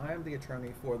Honor, I am the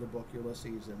attorney for the book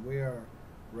Ulysses, and we are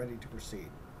ready to proceed.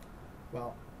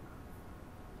 Well,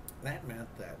 that meant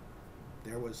that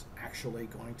there was actually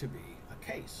going to be a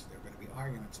case. There were going to be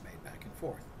arguments made back and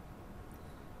forth.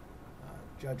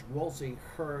 Judge Woolsey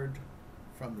heard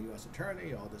from the U.S.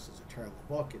 attorney, oh, this is a terrible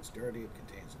book, it's dirty, it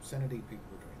contains obscenity, people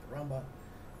are doing the rumba.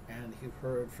 And he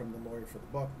heard from the lawyer for the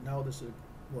book, no, this is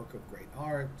a work of great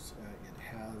art,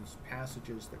 it has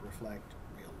passages that reflect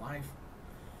real life.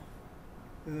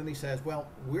 And then he says, well,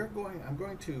 I'm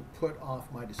going to put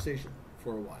off my decision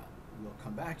for a while. We'll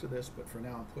come back to this, but for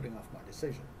now I'm putting off my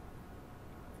decision.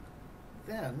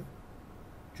 Then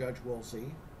Judge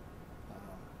Woolsey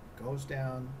goes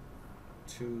down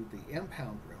to the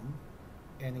impound room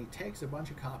and he takes a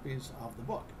bunch of copies of the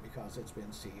book because it's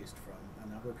been seized from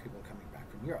a number of people coming back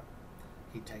from Europe.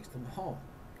 He takes them home.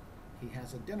 He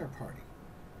has a dinner party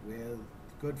with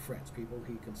good friends, people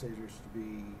he considers to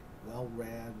be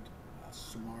well-read,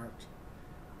 smart.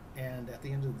 And at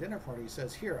the end of the dinner party, he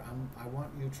says, here, I want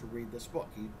you to read this book.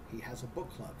 He has a book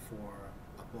club for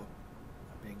a book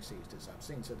being seized as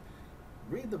obscene. He said,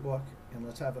 read the book and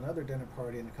let's have another dinner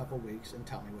party in a couple of weeks and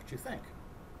tell me what you think.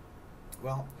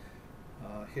 Well,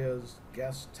 His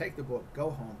guests take the book, go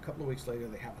home. A couple of weeks later,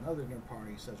 they have another dinner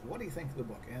party. He says, "What do you think of the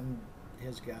book?" And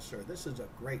his guests are, "This is a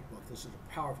great book. This is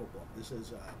a powerful book. This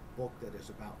is a book that is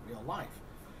about real life."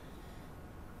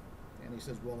 And he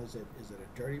says, "Well, is it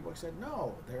a dirty book?" He said,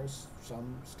 "No, there's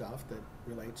some stuff that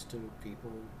relates to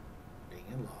people being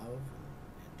in love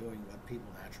and doing what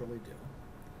people naturally do."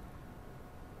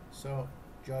 So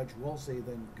Judge Woolsey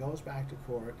then goes back to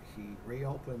court. He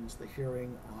reopens the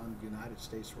hearing on United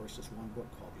States versus one book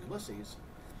called Ulysses,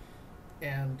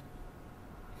 and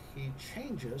he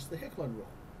changes the Hicklin rule.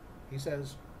 He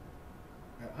says,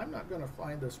 "I'm not going to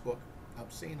find this book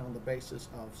obscene on the basis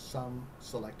of some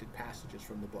selected passages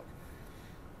from the book.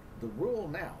 The rule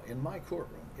now in my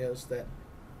courtroom is that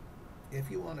if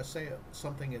you want to say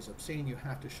something is obscene, you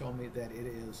have to show me that it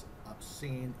is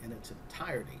obscene in its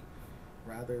entirety,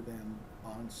 rather than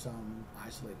on some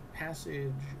isolated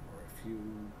passage or a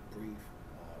few brief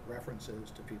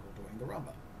references to people doing the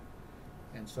rumba."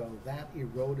 And so that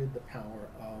eroded the power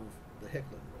of the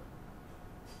Hicklin rule.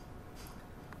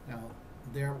 Now,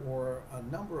 there were a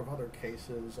number of other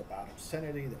cases about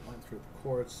obscenity that went through the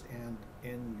courts, and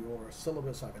in your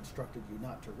syllabus I've instructed you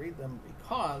not to read them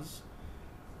because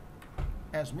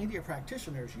as media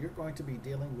practitioners you're going to be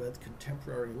dealing with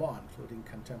contemporary law, including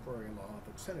contemporary law of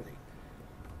obscenity,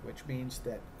 which means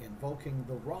that invoking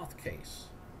the Roth case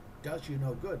does you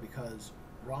no good because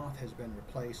Roth has been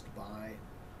replaced by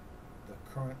the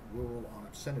current rule on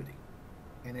obscenity.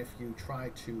 And if you try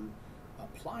to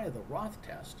apply the Roth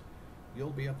test, you'll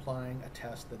be applying a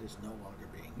test that is no longer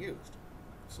being used.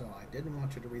 So I didn't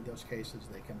want you to read those cases.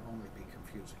 They can only be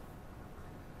confusing.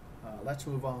 Let's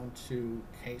move on to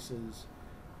cases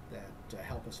that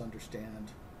help us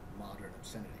understand modern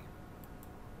obscenity.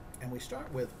 And we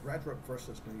start with Redrup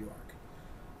versus New York.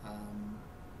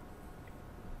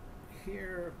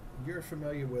 Here, you're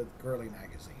familiar with girly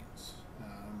magazines.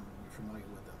 You're familiar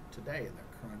with them today in their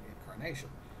current incarnation.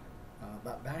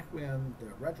 But back when the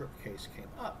Redrup case came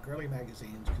up, girly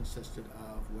magazines consisted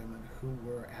of women who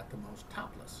were at the most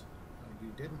topless.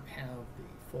 You didn't have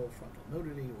the full frontal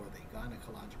nudity or the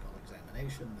gynecological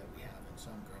examination that we have in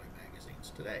some girly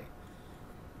magazines today.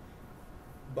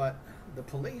 But the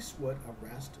police would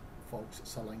arrest folks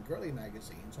selling girly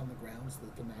magazines on the grounds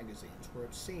that the magazines were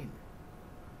obscene.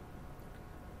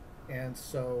 And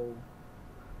so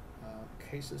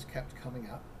cases kept coming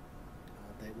up.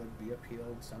 They would be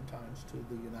appealed sometimes to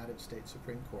the United States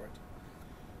Supreme Court.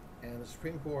 And the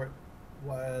Supreme Court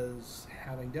was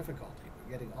having difficulty.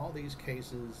 We're getting all these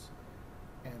cases,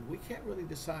 and we can't really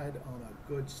decide on a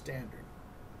good standard.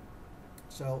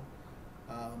 So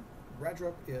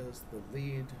Redrup is the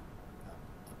lead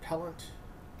appellant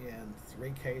in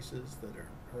 3 cases that are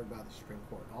heard by the Supreme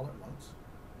Court all at once.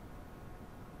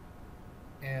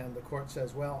 And the court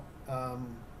says, well,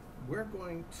 we're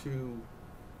going to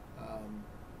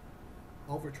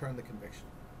overturn the conviction.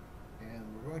 And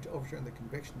we're going to overturn the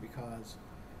conviction because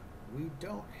we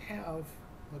don't have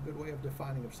a good way of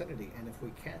defining obscenity. And if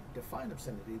we can't define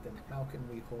obscenity, then how can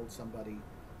we hold somebody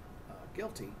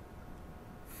guilty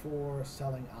for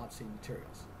selling obscene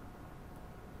materials?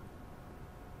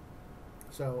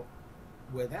 So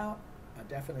without a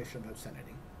definition of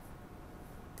obscenity,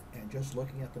 and just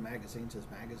looking at the magazines as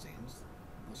magazines,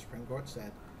 the Supreme Court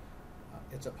said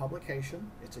it's a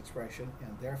publication, it's expression,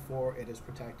 and therefore it is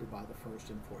protected by the First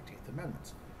and 14th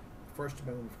Amendments. The First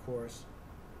Amendment, of course,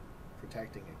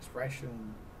 protecting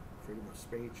expression, freedom of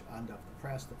speech, and of the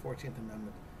press. The 14th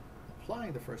Amendment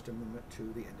applying the First Amendment to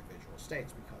the individual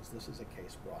states, because this is a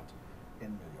case brought in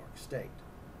New York State.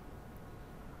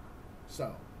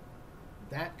 So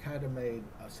that kind of made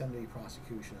obscenity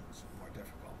prosecutions more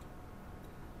difficult.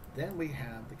 Then we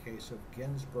have the case of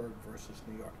Ginsburg versus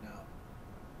New York. Now,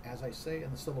 as I say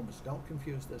in the syllabus, don't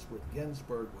confuse this with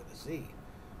Ginsburg with a Z.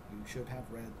 You should have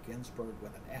read Ginsburg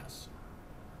with an S.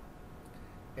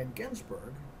 In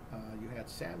Ginsburg, you had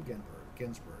Sam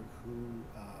Ginsburg, who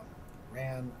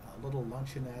ran a little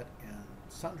luncheonette and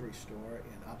sundry store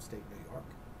in upstate New York.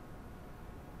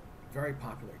 Very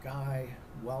popular guy,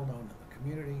 well known in the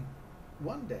community.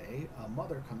 One day, a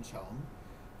mother comes home,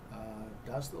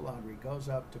 does the laundry, goes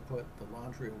up to put the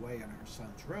laundry away in her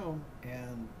son's room,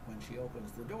 and when she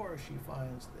opens the door, she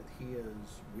finds that he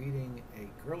is reading a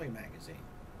girly magazine.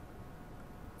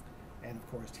 And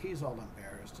of course, he's all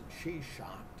embarrassed, and she's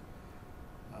shocked.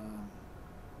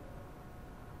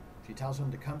 She tells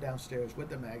him to come downstairs with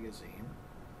the magazine.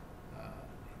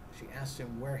 She asks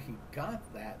him where he got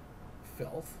that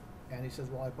filth, and he says,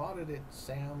 well, I bought it at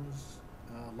Sam's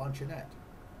luncheonette,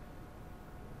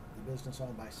 the business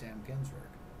owned by Sam Ginsburg.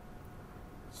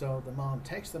 So the mom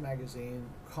takes the magazine,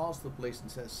 calls the police,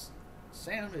 and says,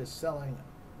 Sam is selling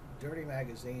dirty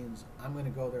magazines. I'm going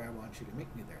to go there. I want you to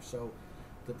meet me there. So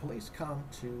the police come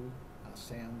to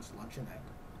Sam's luncheonette.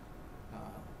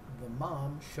 The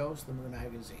mom shows them the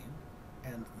magazine,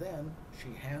 and then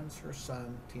she hands her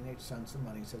son, teenage son, some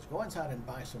money and says, go inside and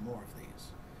buy some more of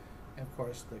these. And of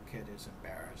course, the kid is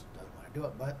embarrassed, doesn't want to do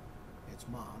it, but it's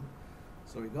mom.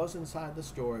 So he goes inside the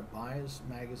store, buys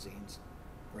magazines,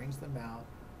 brings them out.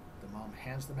 The mom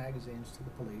hands the magazines to the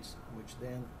police,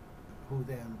 who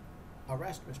then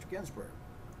arrest Mr. Ginsburg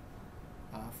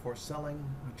for selling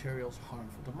materials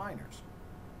harmful to minors.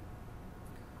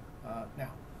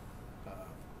 Now,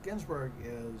 Ginsburg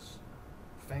is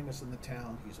famous in the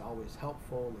town. He's always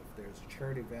helpful. If there's a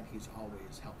charity event, he's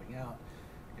always helping out.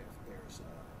 If there's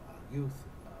a youth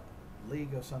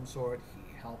league of some sort,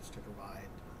 he helps to provide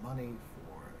money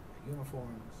for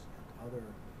uniforms and other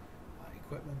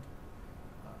equipment.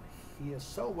 He is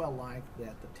so well liked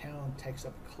that the town takes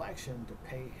up a collection to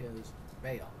pay his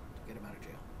bail, to get him out of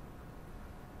jail.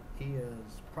 He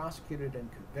is prosecuted and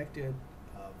convicted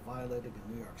of violating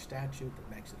a New York statute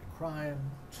that makes it a crime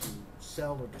to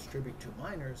sell or distribute to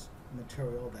minors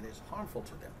material that is harmful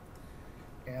to them.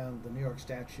 And the New York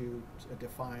statute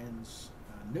defines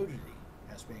nudity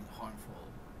as being harmful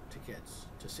to kids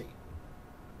to see.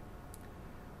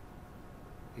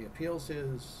 He appeals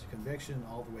his conviction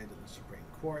all the way to the Supreme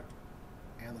Court,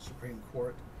 and the Supreme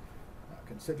Court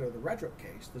consider the Redrup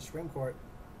case. The Supreme Court,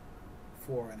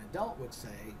 for an adult, would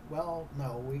say, well,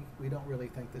 no, we don't really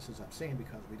think this is obscene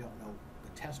because we don't know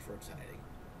the test for obscenity.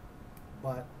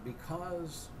 But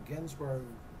because Ginsburg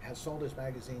has sold his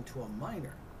magazine to a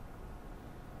minor,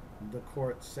 the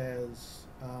court says,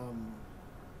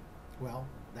 well,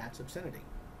 that's obscenity.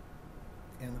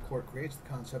 And the court creates the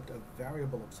concept of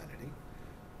variable obscenity.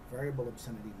 Variable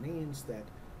obscenity means that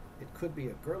it could be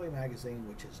a girly magazine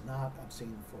which is not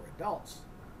obscene for adults,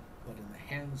 but in the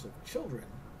hands of children,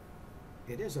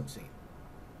 it is obscene.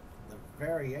 The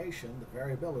variation, the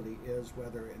variability, is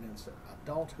whether it is an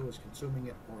adult who is consuming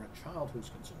it or a child who's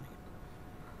consuming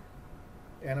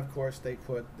it. And of course, they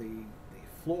put the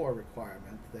floor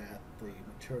requirement that the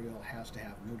material has to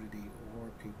have nudity or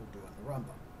people doing the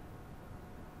rumba.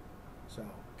 So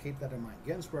keep that in mind.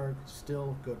 Ginsburg,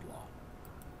 still good law.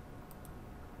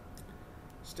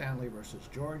 Stanley versus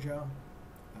Georgia.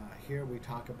 Here we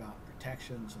talk about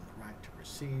protections and the right to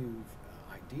receive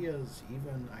ideas,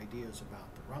 even ideas about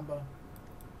the rumba.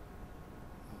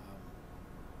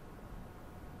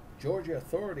 Georgia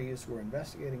authorities were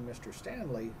investigating Mr.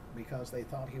 Stanley because they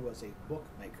thought he was a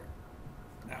bookmaker.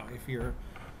 Now, if you're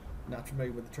not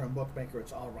familiar with the term bookmaker,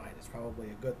 it's all right. It's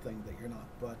probably a good thing that you're not.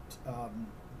 But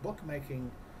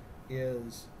bookmaking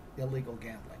is illegal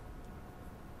gambling.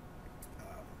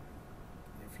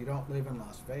 If you don't live in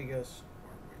Las Vegas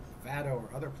or Nevada or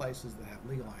other places that have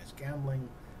legalized gambling,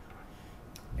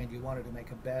 and you wanted to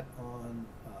make a bet on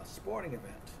a sporting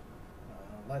event,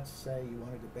 let's say you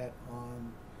wanted to bet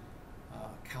on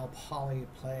Cal Poly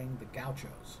playing the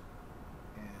Gauchos,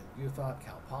 and you thought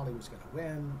Cal Poly was going to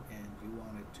win, and you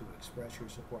wanted to express your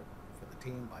support for the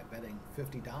team by betting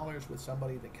 $50 with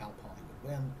somebody that Cal Poly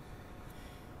would win.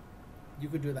 You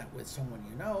could do that with someone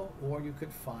you know, or you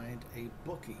could find a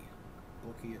bookie.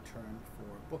 Bookie, a term for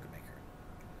bookmaker.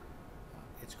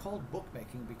 It's called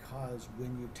bookmaking because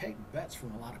when you take bets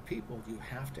from a lot of people, you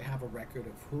have to have a record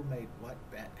of who made what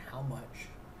bet, how much,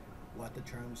 what the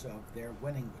terms of their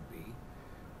winning would be,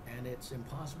 and it's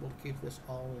impossible to keep this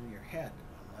all in your head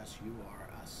unless you are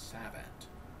a savant.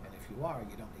 And if you are,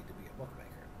 you don't need to be a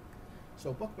bookmaker.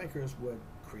 So bookmakers would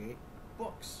create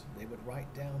books. They would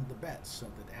write down the bets so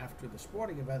that after the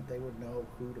sporting event they would know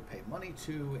who to pay money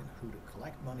to and who to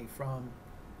collect money from,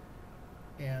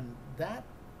 and that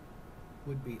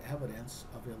would be evidence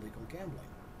of illegal gambling.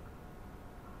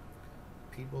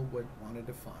 People would want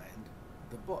to find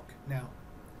the book. Now,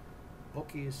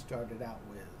 bookies started out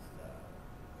with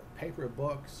paper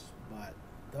books, but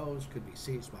those could be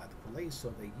seized by the police,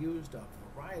 so they used a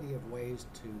variety of ways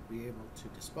to be able to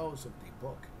dispose of the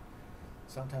book.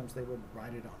 Sometimes they would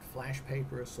write it on flash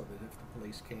paper so that if the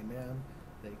police came in,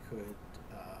 they could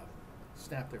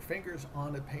snap their fingers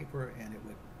on the paper and it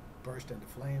would burst into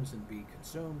flames and be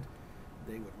consumed.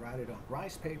 They would write it on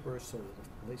rice paper so that if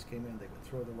the police came in, they would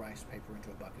throw the rice paper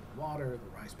into a bucket of water.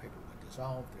 The rice paper would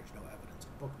dissolve. There's no evidence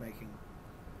of bookmaking.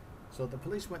 So the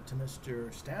police went to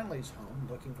Mr. Stanley's home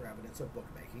looking for evidence of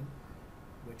bookmaking,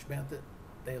 which meant that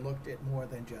they looked at more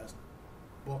than just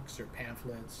books or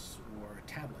pamphlets or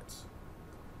tablets.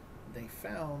 They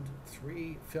found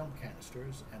 3 film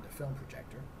canisters and a film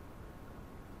projector,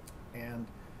 and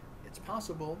it's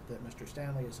possible that Mr.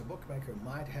 Stanley, as a bookmaker,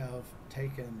 might have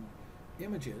taken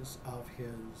images of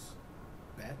his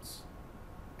bets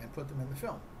and put them in the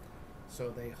film. So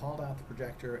they hauled out the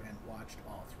projector and watched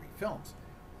all 3 films.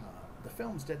 The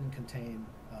films didn't contain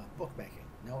bookmaking,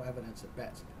 no evidence of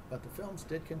bets, but the films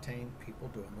did contain people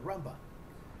doing the rumba.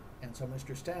 And so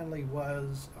Mr. Stanley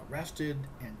was arrested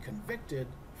and convicted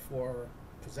for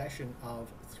possession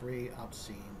of 3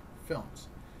 obscene films.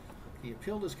 He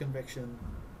appealed his conviction,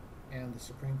 and the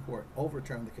Supreme Court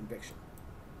overturned the conviction.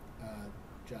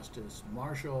 Justice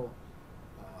Marshall,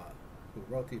 who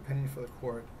wrote the opinion for the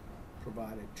court,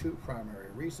 provided 2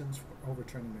 primary reasons for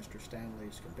overturning Mr.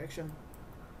 Stanley's conviction.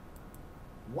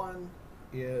 One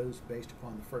is based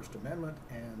upon the First Amendment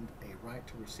and a right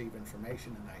to receive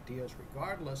information and ideas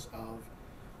regardless of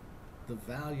the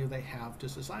value they have to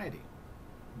society.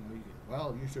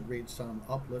 You should read some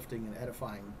uplifting and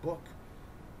edifying book,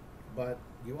 but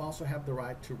you also have the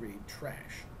right to read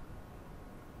trash.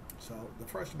 So the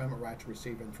First Amendment right to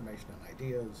receive information and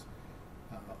ideas,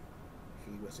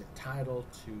 he was entitled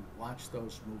to watch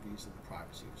those movies in the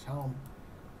privacy of his home,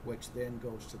 which then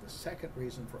goes to the second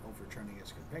reason for overturning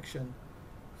his conviction.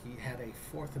 He had a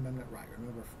Fourth Amendment right.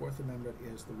 Remember, Fourth Amendment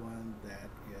is the one that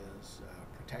is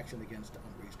protection against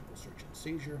unreasonable search and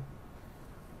seizure.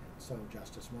 And so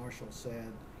Justice Marshall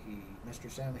said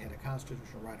Mr. Stanley had a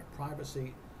constitutional right of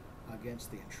privacy against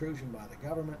the intrusion by the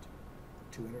government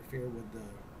to interfere with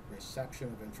the reception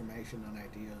of information and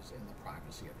ideas in the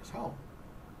privacy of his home.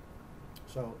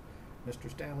 So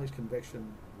Mr. Stanley's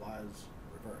conviction was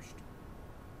reversed.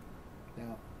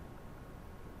 Now,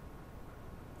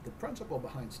 the principle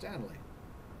behind Stanley,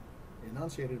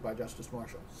 enunciated by Justice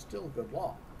Marshall, still good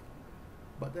law.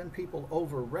 But then people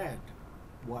overread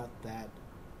what that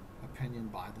opinion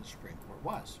by the Supreme Court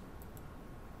was.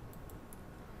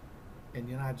 In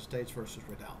United States versus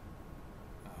Riddell,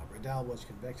 Riddell was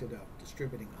convicted of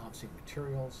distributing obscene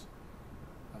materials,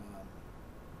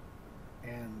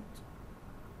 and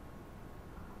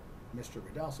Mr.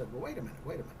 Riddell said, well, wait a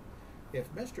minute.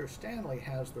 If Mr. Stanley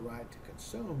has the right to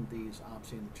consume these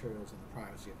obscene materials in the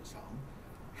privacy of his home,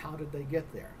 how did they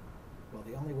get there? Well,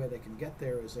 the only way they can get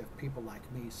there is if people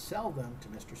like me sell them to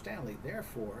Mr. Stanley.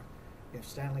 Therefore, if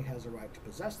Stanley has a right to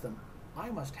possess them, I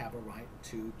must have a right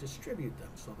to distribute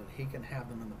them so that he can have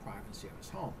them in the privacy of his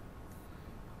home.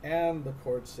 And the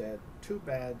court said, too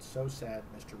bad, so sad,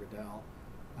 Mr. Riddell.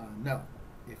 No,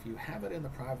 if you have it in the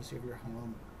privacy of your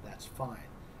home, that's fine.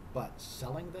 But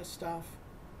selling this stuff,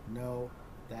 no,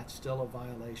 that's still a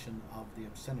violation of the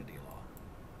obscenity law.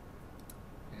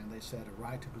 And they said a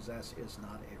right to possess is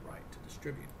not a right to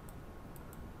distribute.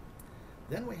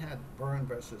 Then we had Byrne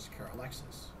versus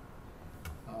Carolexis.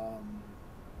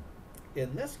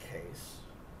 In this case,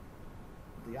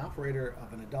 the operator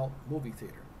of an adult movie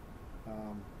theater.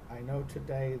 I know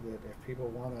today that if people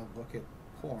want to look at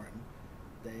porn,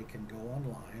 they can go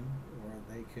online or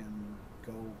they can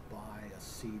go buy a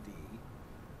CD.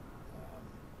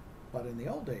 But in the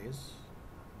old days,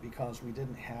 because we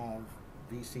didn't have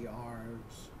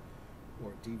VCRs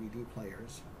or DVD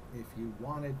players, if you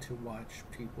wanted to watch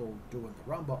people doing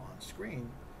the rumba on screen,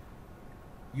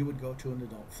 you would go to an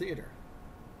adult theater.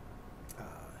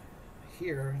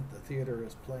 Here, the theater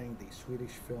is playing the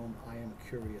Swedish film I Am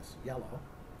Curious Yellow,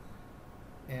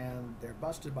 and they're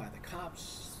busted by the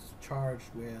cops, charged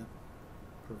with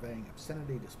purveying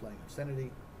obscenity, displaying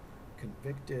obscenity,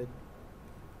 convicted.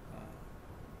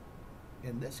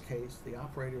 In this case, the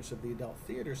operators of the adult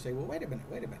theater say, well, wait a minute.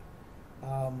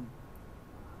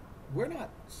 We're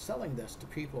not selling this to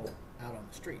people out on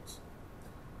the streets.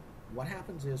 What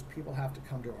happens is people have to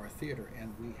come to our theater,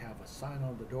 and we have a sign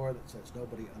on the door that says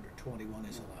nobody under 21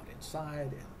 is allowed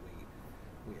inside, and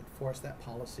we enforce that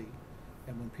policy.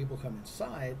 And when people come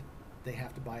inside, they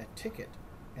have to buy a ticket,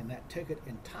 and that ticket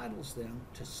entitles them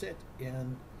to sit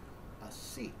in a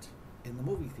seat in the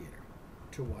movie theater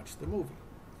to watch the movie.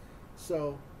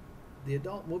 So the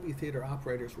adult movie theater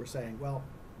operators were saying, well,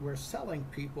 we're selling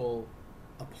people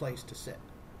a place to sit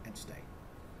and stay.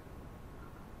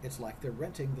 It's like they're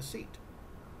renting the seat,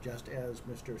 just as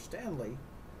Mr. Stanley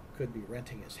could be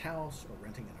renting his house or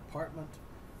renting an apartment.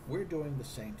 We're doing the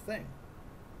same thing.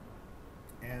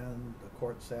 And the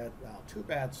court said, well, too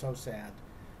bad, so sad.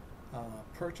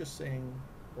 Purchasing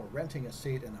or renting a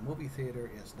seat in a movie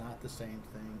theater is not the same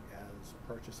thing as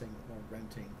purchasing or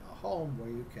renting a home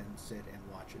where you can sit and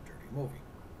watch a dirty movie.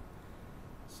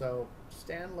 So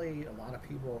Stanley, a lot of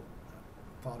people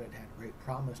thought it had great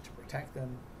promise to protect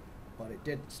them, but it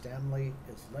didn't. Stanley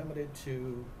is limited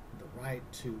to the right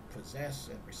to possess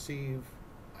and receive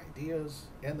ideas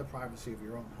in the privacy of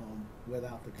your own home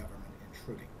without the government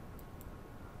intruding.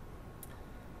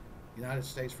 United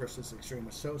States versus Extreme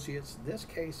Associates. This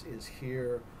case is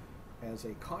here as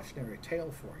a cautionary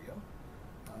tale for you.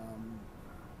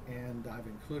 And I've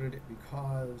included it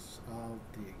because of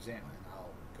the exam, and I'll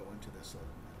go into this in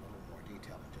a little more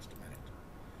detail in just a minute.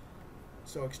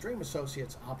 So Extreme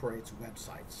Associates operates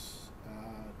websites.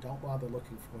 Don't bother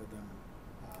looking for them.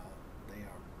 They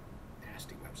are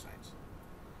nasty websites.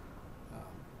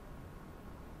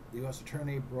 The U.S.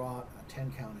 Attorney brought a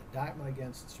 10-count indictment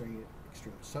against Extreme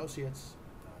Associates,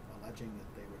 alleging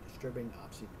that they were distributing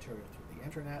obscene material through the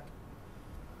internet.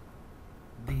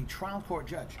 The trial court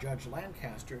judge, Judge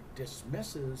Lancaster,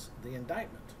 dismisses the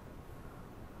indictment.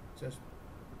 Says,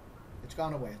 it's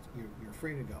gone away, you're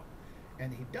free to go.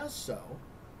 And he does so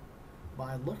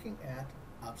by looking at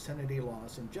obscenity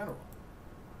laws in general.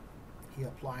 He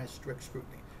applies strict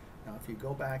scrutiny. Now, if you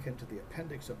go back into the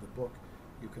appendix of the book,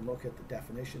 you can look at the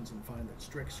definitions and find that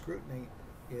strict scrutiny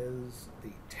is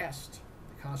the test,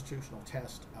 the constitutional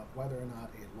test of whether or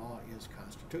not a law is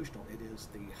constitutional. It is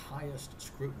the highest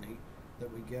scrutiny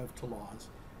that we give to laws,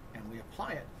 and we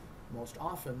apply it most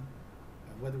often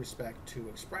with respect to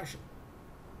expression.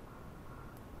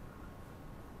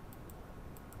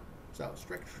 So,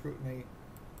 strict scrutiny,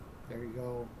 there you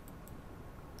go.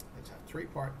 It's a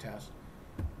three-part test.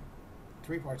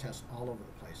 Three-part test all over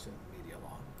the place in media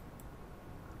law.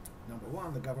 Number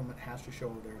one, the government has to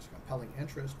show there's a compelling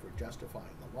interest for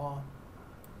justifying the law.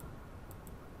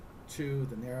 Two,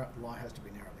 the law has to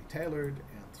be narrowly tailored.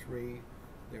 And three,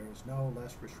 there is no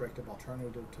less restrictive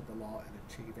alternative to the law in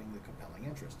achieving the compelling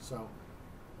interest. So,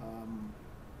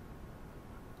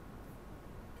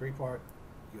 three-part,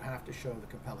 you have to show the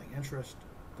compelling interest.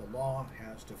 The law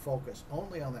has to focus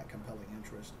only on that compelling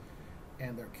interest,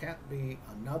 and there can't be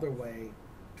another way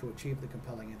to achieve the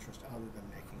compelling interest other than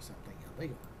making something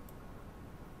illegal.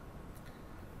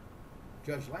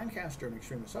 Judge Lancaster in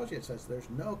Extreme Associates says there's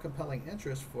no compelling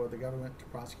interest for the government to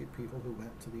prosecute people who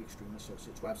went to the Extreme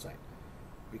Associates website,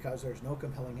 because there's no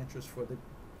compelling interest for the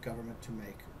government to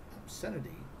make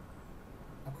obscenity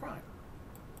a crime.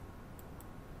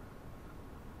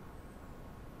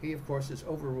 He, of course, is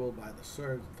overruled by the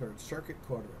Third Circuit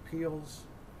Court of Appeals.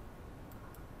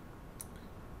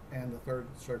 And the Third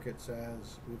Circuit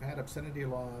says, we've had obscenity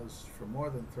laws for more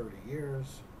than 30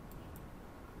 years.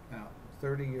 Now,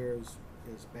 30 years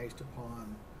is based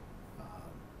upon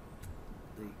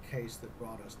the case that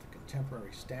brought us the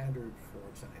contemporary standard for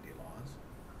obscenity laws.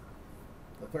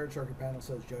 The Third Circuit panel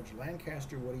says, Judge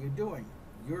Lancaster, what are you doing?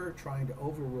 You're trying to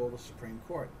overrule the Supreme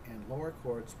Court, and lower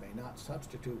courts may not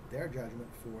substitute their judgment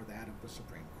for that of the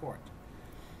Supreme Court.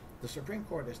 The Supreme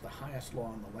Court is the highest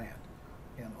law in the land,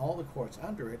 and all the courts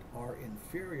under it are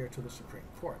inferior to the Supreme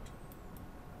Court.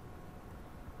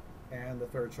 And the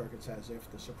Third Circuit says if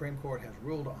the Supreme Court has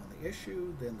ruled on the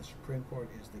issue, then the Supreme Court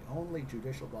is the only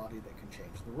judicial body that can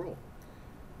change the rule.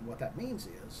 And what that means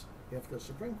is, if the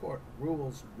Supreme Court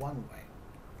rules one way,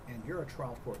 and you're a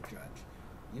trial court judge,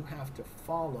 you have to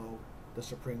follow the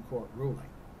Supreme Court ruling.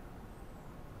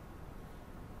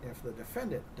 If the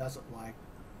defendant doesn't like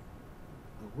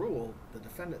the rule, the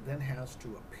defendant then has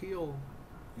to appeal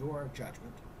your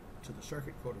judgment to the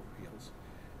Circuit Court of Appeals,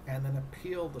 and then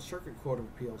appeal the Circuit Court of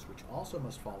Appeals, which also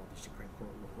must follow the Supreme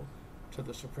Court rule, to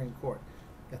the Supreme Court.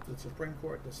 If the Supreme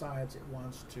Court decides it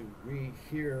wants to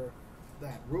rehear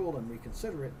that rule and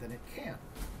reconsider it, then it can.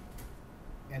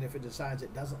 And if it decides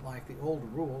it doesn't like the old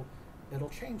rule, it'll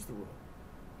change the rule.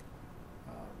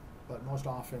 But most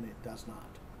often it does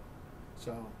not.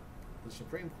 So the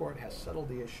Supreme Court has settled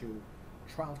the issue.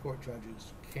 Trial court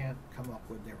judges can't come up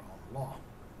with their own law.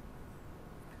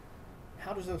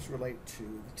 How does this relate to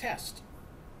the test?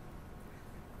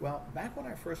 Well, back when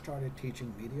I first started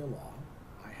teaching media law,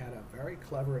 I had a very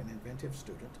clever and inventive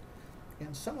student.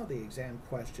 In some of the exam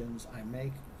questions, I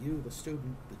make you, the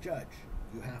student, the judge.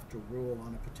 You have to rule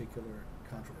on a particular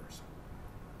controversy.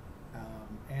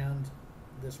 And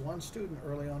this one student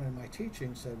early on in my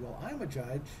teaching said, well, I'm a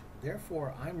judge,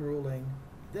 therefore I'm ruling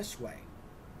this way.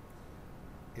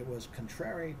 It was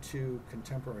contrary to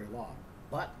contemporary law.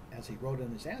 But, as he wrote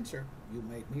in his answer, you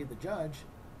made me the judge,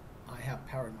 I have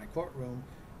power in my courtroom,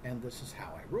 and this is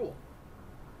how I rule.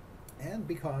 And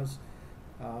because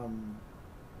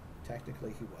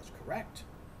technically he was correct,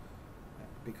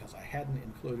 because I hadn't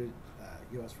included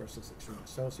U.S. versus Extreme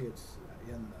Associates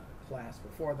in the class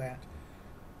before that,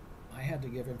 I had to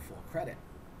give him full credit.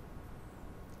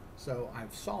 So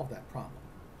I've solved that problem.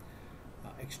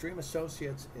 Extreme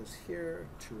Associates is here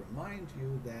to remind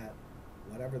you that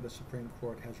whatever the Supreme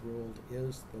Court has ruled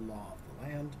is the law of the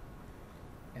land.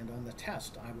 And on the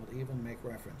test, I will even make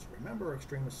reference. Remember,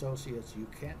 Extreme Associates, you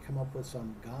can't come up with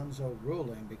some gonzo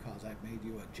ruling because I've made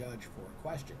you a judge for a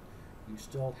question. You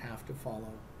still have to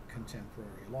follow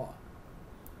contemporary law.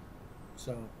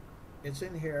 So it's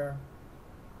in here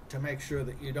to make sure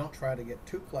that you don't try to get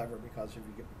too clever, because if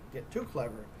you get too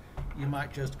clever, you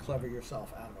might just clever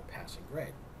yourself out of a passing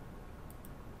grade.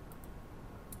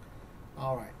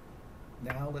 All right,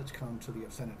 now let's come to the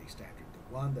obscenity standard,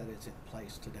 the one that is in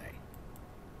place today.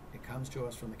 It comes to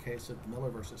us from the case of Miller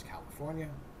versus California.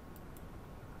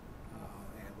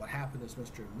 And what happened is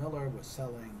Mr. Miller was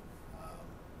selling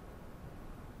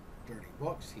dirty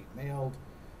books. He mailed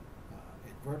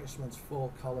advertisements,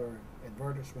 full color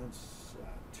advertisements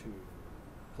to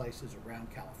places around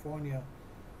California.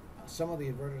 Some of the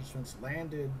advertisements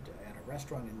landed at a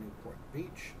restaurant in Newport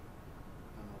Beach.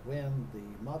 When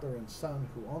the mother and son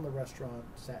who owned the restaurant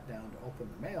sat down to open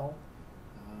the mail,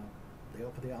 they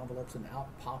opened the envelopes and out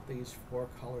popped these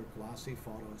four-color glossy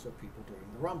photos of people during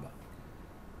the rumba.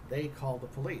 They called the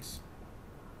police.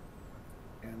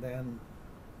 And then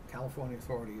California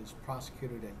authorities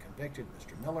prosecuted and convicted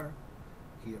Mr. Miller.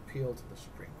 He appealed to the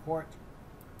Supreme Court.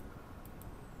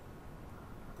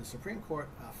 The Supreme Court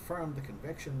affirmed the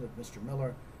conviction of Mr.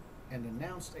 Miller and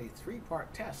announced a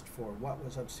three-part test for what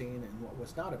was obscene and what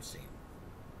was not obscene.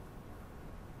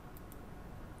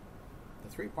 The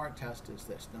three-part test is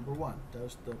this. Number one,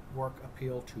 does the work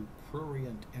appeal to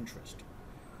prurient interest?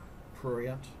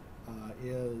 Prurient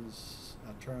is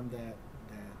a term that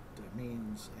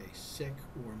means a sick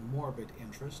or morbid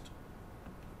interest,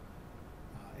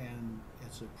 and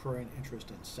it's a prurient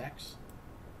interest in sex.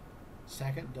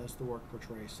 Second, does the work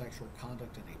portray sexual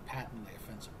conduct in a patently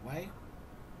offensive way?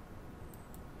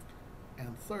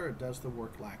 And third, does the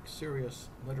work lack serious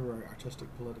literary,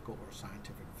 artistic, political, or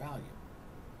scientific value?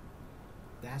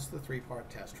 That's the three-part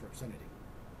test for obscenity.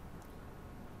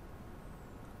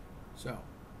 So,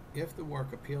 if the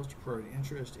work appeals to prurient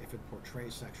interest, if it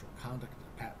portrays sexual conduct in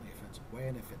a patently offensive way,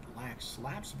 and if it lacks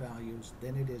slaps values,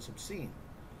 then it is obscene.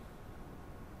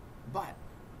 But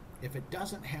if it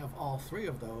doesn't have all three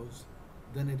of those,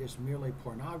 then it is merely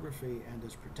pornography and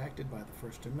is protected by the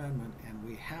First Amendment, and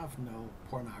we have no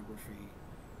pornography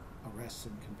arrests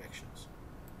and convictions.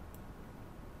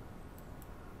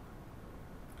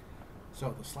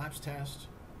 So the slaps test: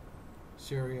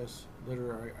 serious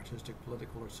literary, artistic,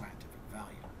 political, or scientific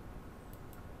value.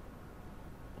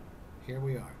 Here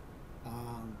we are.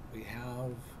 We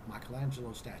have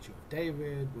Michelangelo's statue of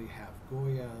David. We have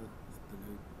Goya, the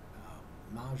new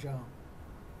Maja.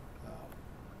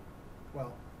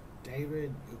 Well,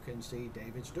 David, you can see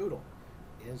David's doodle.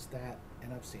 Is that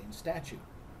an obscene statue?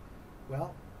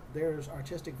 Well, there's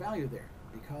artistic value there.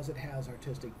 Because it has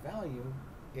artistic value,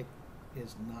 it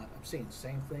is not obscene.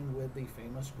 Same thing with the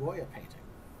famous Goya painting.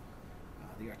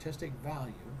 The artistic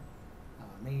value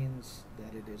means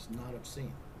that it is not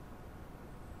obscene.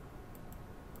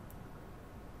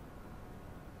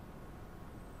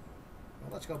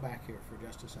 Well, let's go back here for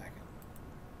just a second.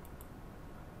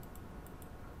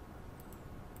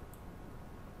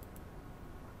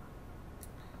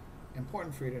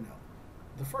 Important for you to know.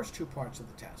 The first two parts of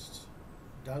the tests.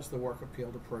 Does the work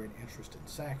appeal to prurient interest in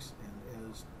sex, and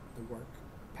is the work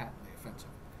patently offensive?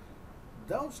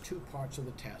 Those two parts of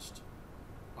the test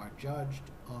are judged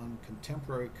on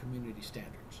contemporary community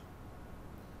standards.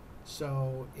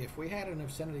 So if we had an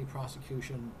obscenity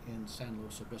prosecution in San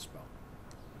Luis Obispo,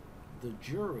 the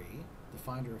jury, the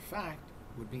finder of fact,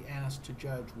 would be asked to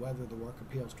judge whether the work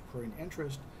appeals to prurient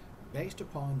interest based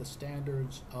upon the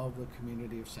standards of the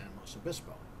community of San Luis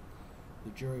Obispo.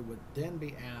 The jury would then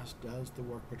be asked, does the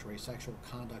work portray sexual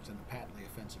conduct in a patently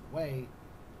offensive way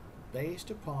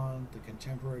based upon the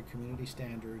contemporary community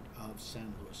standard of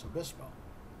San Luis Obispo?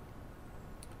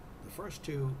 The first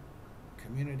two,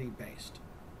 community-based.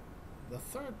 The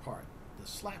third part, the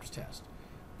slaps test,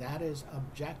 that is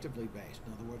objectively based.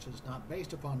 In other words, it's not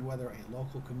based upon whether a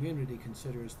local community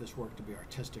considers this work to be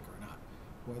artistic or not,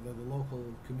 whether the local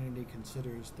community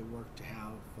considers the work to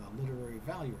have literary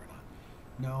value or not.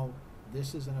 No,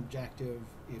 this is an objective,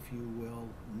 if you will,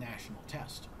 national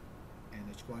test, and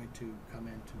it's going to come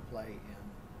into play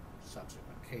in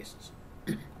subsequent cases.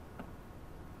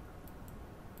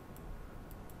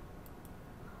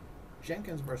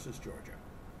 Jenkins versus Georgia.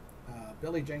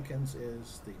 Billy Jenkins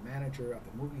is the manager of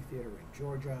a movie theater in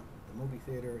Georgia. The movie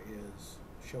theater is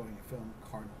showing a film,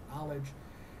 Carnal Knowledge,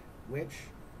 which,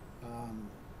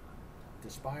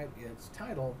 despite its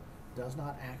title, does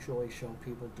not actually show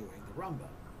people doing the rumba.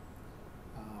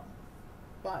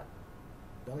 But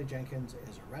Billy Jenkins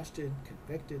is arrested,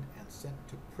 convicted, and sent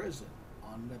to prison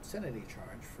on an obscenity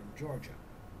charge from Georgia.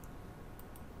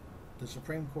 The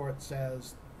Supreme Court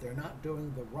says they're not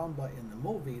doing the rumba in the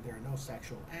movie, there are no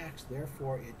sexual acts,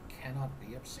 therefore it cannot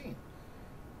be obscene.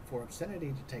 For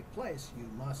obscenity to take place, you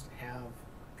must have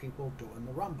people doing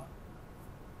the rumba.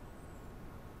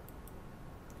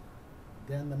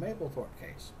 Then the Mapplethorpe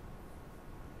case.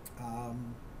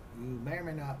 You may or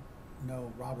may not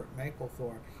know Robert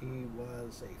Mapplethorpe. He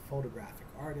was a photographic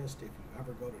artist. If you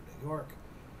ever go to New York,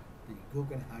 the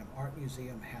Guggenheim Art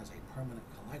Museum has a permanent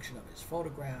collection of his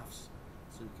photographs,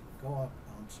 so you can go up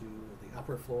onto the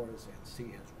upper floors and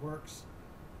see his works.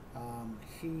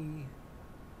 He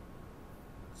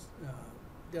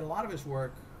did a lot of his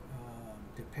work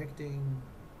depicting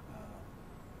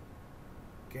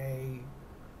gay,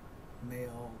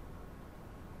 male,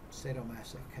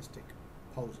 sadomasochistic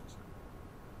poses.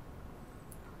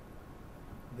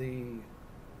 The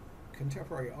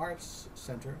Contemporary Arts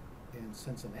Center in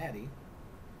Cincinnati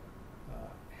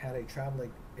had a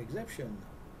traveling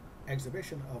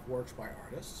exhibition of works by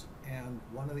artists, and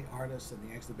one of the artists in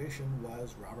the exhibition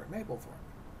was Robert Mapplethorpe.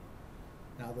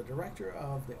 Now, the director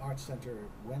of the Arts Center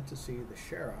went to see the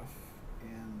sheriff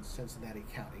in Cincinnati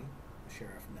County,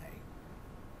 Sheriff Ney,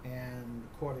 and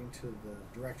according to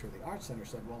the director of the Arts Center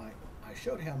said, well, I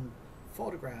showed him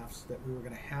photographs that we were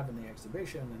going to have in the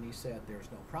exhibition, and he said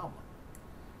there's no problem.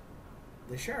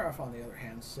 The sheriff, on the other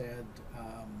hand, said,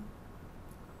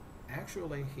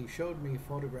 actually, he showed me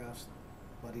photographs,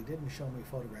 but he didn't show me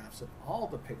photographs of all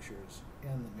the pictures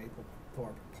in the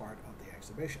Mapplethorpe part of the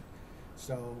exhibition.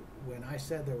 So when I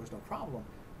said there was no problem,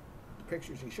 the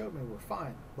pictures he showed me were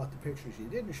fine, but the pictures he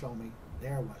didn't show me,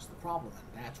 there was the problem,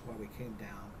 and that's why we came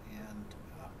down and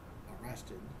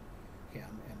arrested him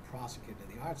and prosecuted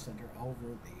the Arts Center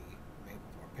over the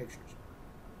Mapplethorpe pictures.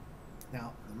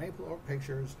 Now, the Mapplethorpe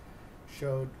pictures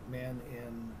showed men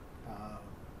in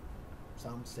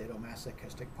some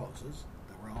sadomasochistic poses.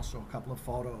 There were also a couple of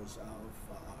photos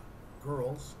of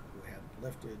girls who had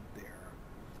lifted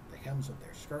the hems of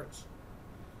their skirts,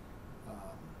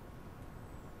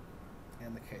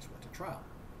 and the case went to trial.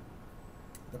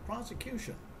 The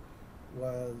prosecution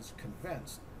was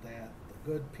convinced that the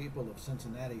good people of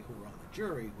Cincinnati who were on the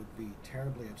jury would be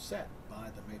terribly upset by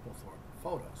the Mapplethorpe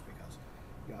photos, because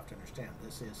you have to understand,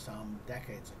 this is some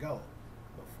decades ago,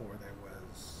 before there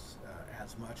was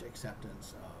as much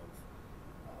acceptance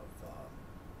of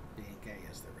being gay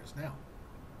as there is now.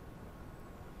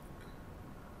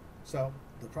 So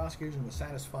the prosecution was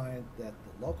satisfied that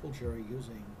the local jury,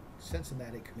 using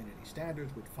Cincinnati community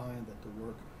standards, would find that the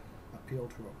work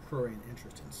appealed to a prurient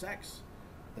interest in sex,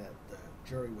 that the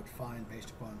jury would find,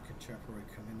 based upon contemporary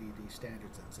community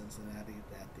standards in Cincinnati,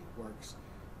 that the works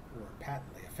were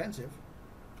patently offensive.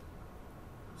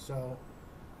 So,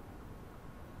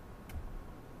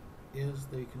 is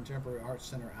the Contemporary Arts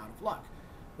Center out of luck?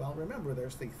 Well, remember,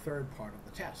 there's the third part of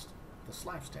the test, the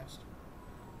SLAPS test.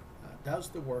 Does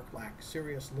the work lack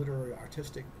serious literary,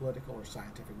 artistic, political, or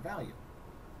scientific value?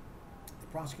 The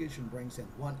prosecution brings in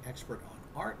one expert on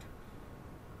art,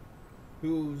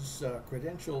 whose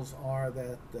credentials are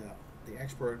that the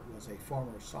expert was a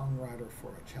former songwriter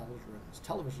for a children's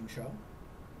television show.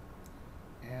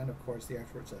 And of course the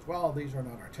expert says, well, these are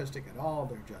not artistic at all,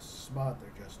 they're just smut,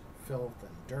 they're just filth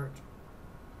and dirt.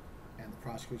 And the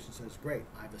prosecution says, great,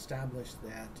 I've established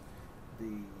that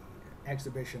the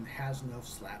exhibition has no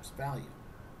SLAPS value.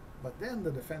 But then the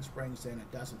defense brings in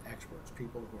a dozen experts,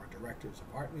 people who are directors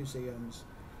of art museums,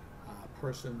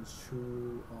 persons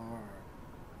who are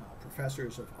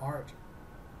professors of art,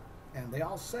 and they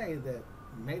all say that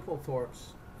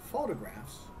Mapplethorpe's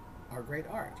photographs are great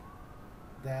art,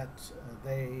 that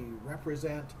they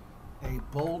represent a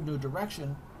bold new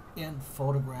direction in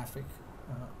photographic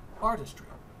artistry.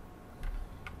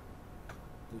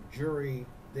 The jury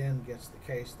then gets the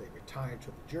case, they retire to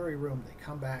the jury room, they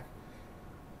come back,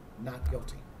 not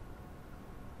guilty.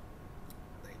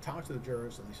 They talk to the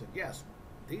jurors and they said, yes,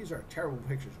 these are terrible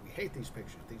pictures, we hate these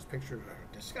pictures are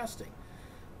disgusting,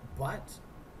 but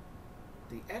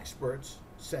the experts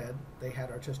said they had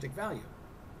artistic value,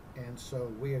 and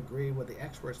so we agree with the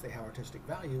experts they have artistic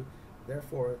value,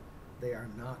 therefore they are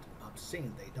not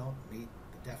obscene, they don't meet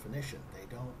the definition, they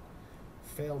don't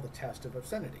fail the test of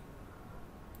obscenity.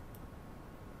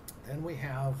 Then we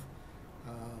have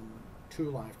Two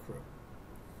Live Crew.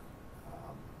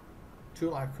 Two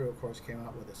Live Crew, of course, came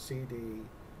out with a CD,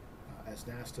 As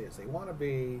Nasty as They Want to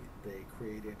Be. They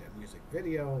created a music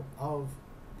video of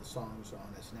the songs on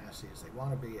As Nasty as They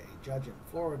Want to Be. A judge in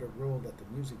Florida ruled that the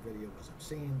music video was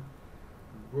obscene,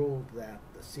 ruled that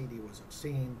the CD was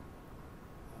obscene,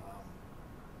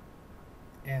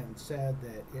 and said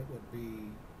that it would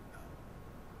be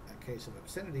a case of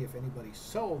obscenity if anybody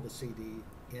sold the CD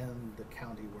in the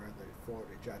county where the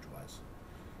Florida judge was.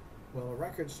 Well, a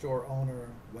record store owner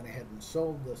went ahead and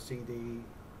sold the CD.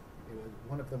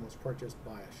 One of them was purchased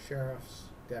by a sheriff's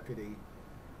deputy.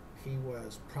 He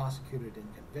was prosecuted and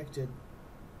convicted.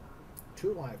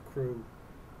 Two Live Crew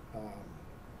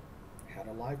had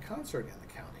a live concert in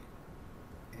the county,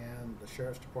 and the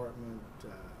sheriff's department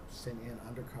sent in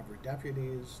undercover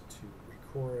deputies to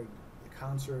record the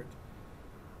concert.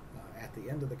 At the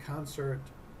end of the concert,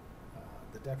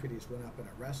 the deputies went up and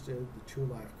arrested the True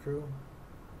Life crew,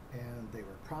 and they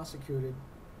were prosecuted.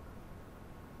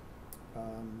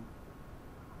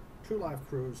 True Life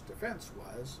crew's defense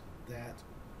was that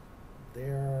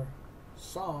their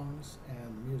songs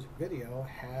and music video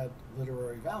had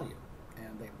literary value,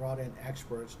 and they brought in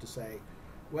experts to say,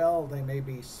 well, they may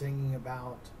be singing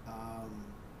about,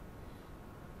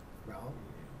 well,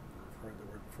 you've heard the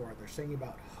word before, they're singing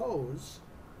about hoes,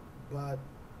 but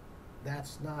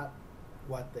that's not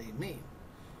what they mean.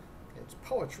 It's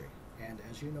poetry, and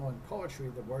as you know, in poetry,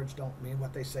 the words don't mean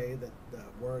what they say, that the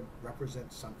word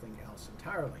represents something else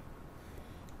entirely.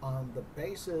 On the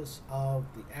basis of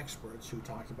the experts who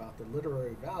talked about the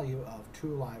literary value of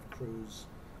True Life crew's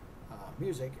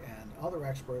music, and other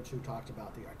experts who talked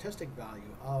about the artistic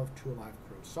value of True Life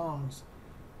crew songs,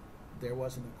 there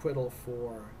was an acquittal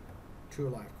for True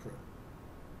Life crew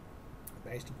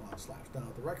based upon slaps. Now,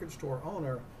 the record store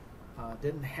owner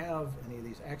didn't have any of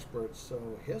these experts, so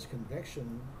his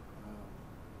conviction,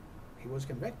 he was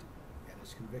convicted, and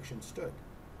his conviction stood.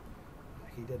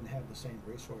 He didn't have the same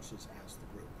resources as the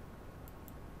group.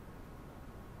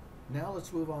 Now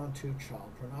let's move on to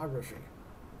child pornography.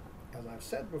 As I've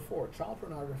said before, child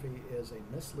pornography is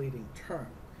a misleading term.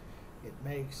 It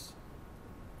makes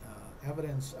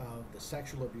evidence of the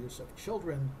sexual abuse of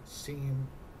children seem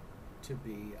to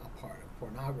be a part of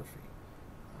pornography.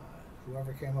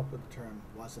 Whoever came up with the term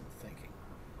wasn't thinking.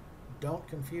 Don't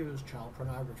confuse child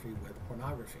pornography with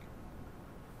pornography.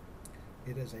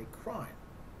 It is a crime,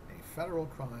 a federal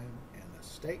crime and a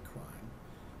state crime,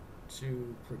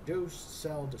 to produce,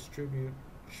 sell, distribute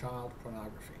child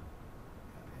pornography.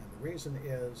 And the reason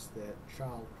is that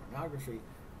child pornography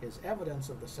is evidence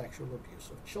of the sexual abuse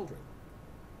of children.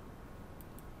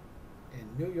 In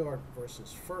New York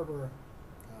versus Ferber,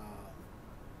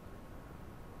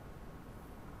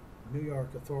 New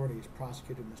York authorities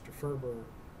prosecuted Mr. Ferber,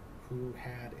 who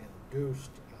had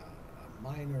induced a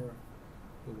minor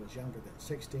who was younger than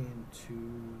 16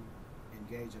 to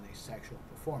engage in a sexual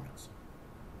performance.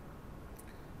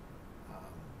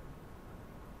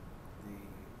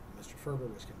 Mr. Ferber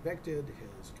was convicted,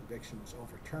 his conviction was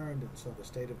overturned, and so the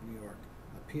state of New York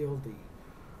appealed the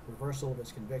reversal of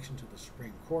his conviction to the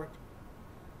Supreme Court.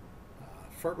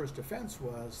 Ferber's defense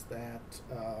was that,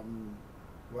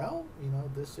 well, you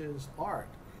know, this is art.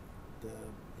 The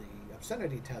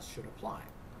obscenity test should apply.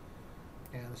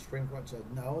 And the Supreme Court said,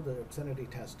 no, the obscenity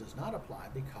test does not apply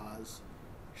because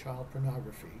child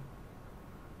pornography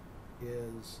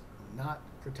is not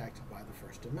protected by the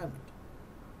First Amendment.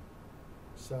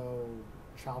 So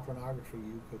child pornography,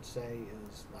 you could say,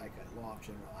 is like a law of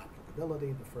general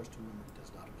applicability. The First Amendment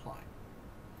does not apply.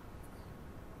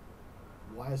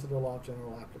 Why is it a law of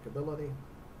general applicability?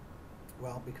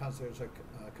 Well, because there's a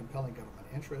compelling government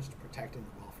interest protecting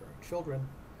the welfare of children.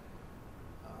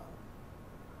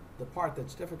 The part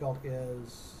that's difficult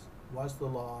is, was the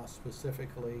law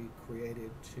specifically created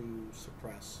to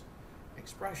suppress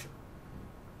expression?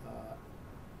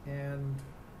 And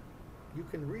you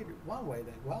can read it one way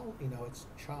that, well, you know, it's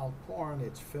child porn,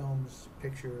 it's films,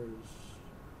 pictures,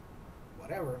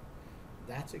 whatever,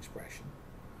 that's expression.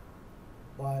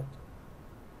 But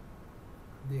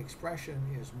the expression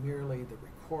is merely the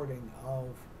recording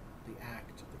of the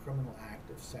act, the criminal act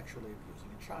of sexually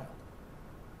abusing a child.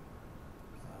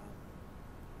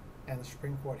 And the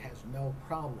Supreme Court has no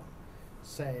problem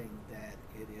saying that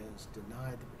it is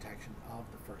denied the protection of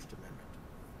the First Amendment.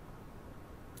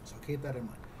 So keep that in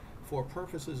mind. For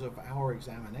purposes of our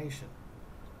examination,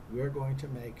 we're going to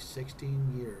make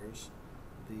 16 years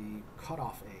the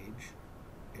cutoff age.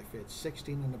 If it's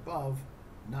 16 and above,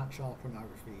 not child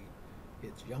pornography.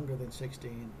 It's younger than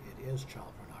 16, it is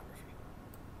child pornography.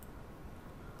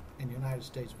 In United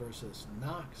States versus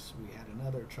Knox, we had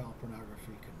another child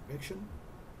pornography conviction.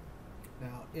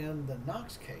 Now, in the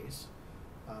Knox case,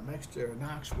 Mr.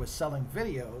 Knox was selling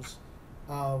videos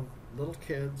of little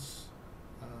kids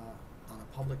on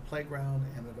a public playground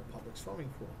and at a public swimming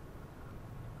pool.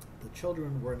 The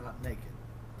children were not naked.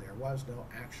 There was no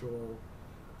actual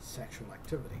sexual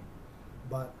activity.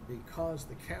 But because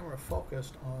the camera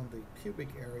focused on the pubic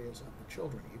areas of the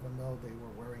children, even though they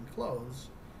were wearing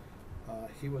clothes,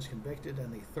 he was convicted,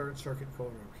 and the Third Circuit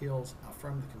Court of Appeals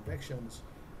affirmed the convictions.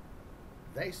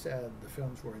 They said the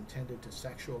films were intended to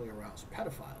sexually arouse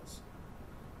pedophiles,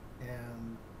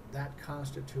 and that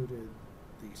constituted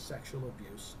the sexual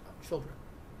abuse of children.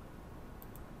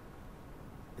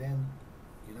 Then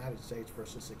United States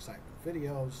versus Incitement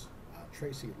videos,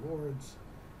 Tracy Lords.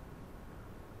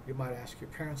 You might ask your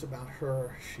parents about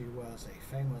her. She was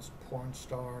a famous porn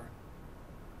star.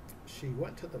 She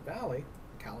went to the Valley,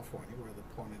 California, where the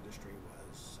porn industry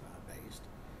was based,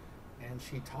 and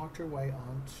she talked her way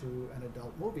onto an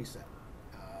adult movie set.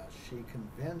 She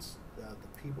convinced the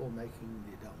people making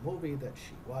the adult movie that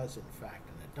she was, in fact,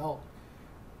 an adult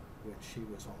when she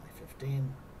was only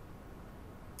 15.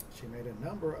 She made a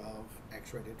number of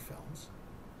X-rated films.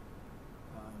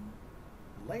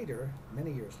 Later,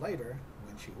 many years later,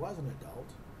 when she was an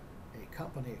adult, a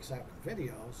company, Excitement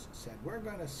Videos, said, we're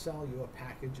going to sell you a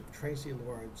package of Tracy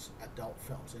Lords' adult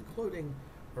films, including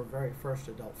her very first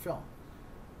adult film.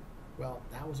 Well,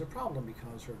 that was a problem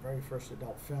because her very first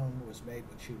adult film was made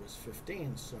when she was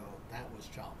 15, so that was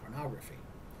child pornography.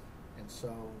 And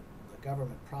so the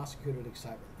government prosecuted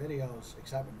Excitement Videos.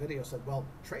 Excitement Videos said, well,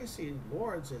 Tracy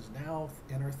Lords is now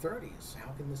in her 30s.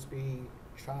 How can this be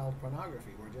child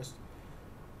pornography? We're just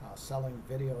selling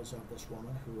videos of this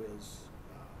woman who is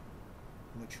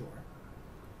mature.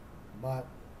 But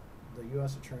the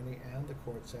U.S. attorney and the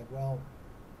court said, well,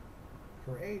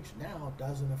 her age now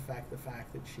doesn't affect the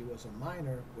fact that she was a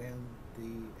minor when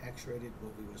the X-rated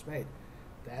movie was made.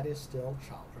 That is still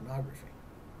child pornography.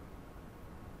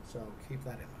 So keep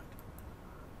that in mind.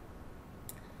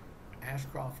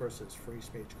 Ashcroft versus Free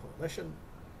Speech Coalition.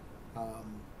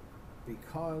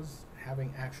 Because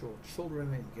having actual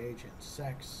children engage in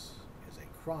sex is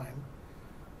a crime,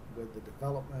 with the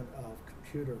development of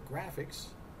computer graphics,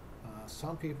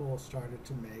 some people started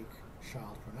to make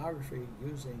child pornography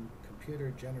using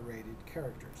computer-generated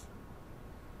characters.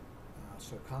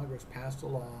 So Congress passed a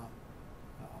law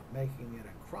making it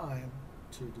a crime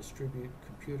to distribute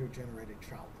computer-generated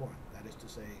child porn. That is to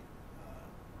say,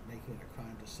 making it a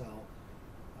crime to sell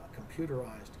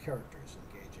computerized characters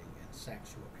engaging in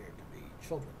sex who appeared to be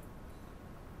children.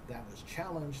 That was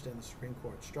challenged, and the Supreme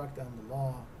Court struck down the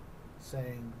law,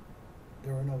 saying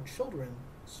there are no children,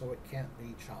 so it can't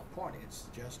be child porn. It's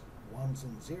just ones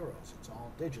and zeros. It's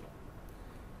all digital.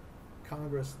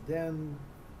 Congress then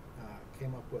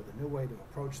came up with a new way to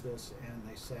approach this, and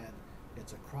they said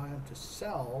it's a crime to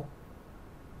sell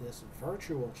this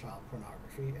virtual child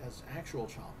pornography as actual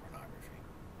child pornography.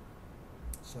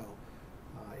 So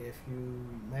if you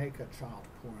make a child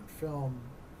porn film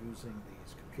using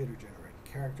these computer-generated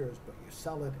characters, but you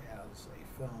sell it as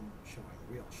a film showing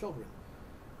real children,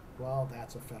 well,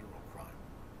 that's a federal crime.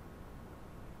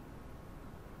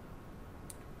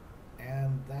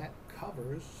 And that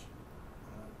covers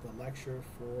the lecture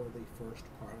for the first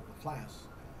part of the class.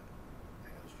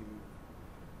 As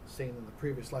you've seen in the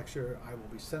previous lecture, I will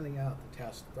be sending out the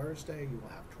test Thursday. You will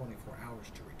have 24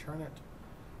 hours to return it.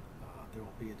 There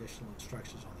will be additional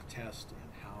instructions on the test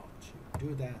and how to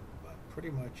do that, but pretty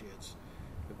much it's,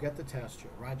 you'll get the test,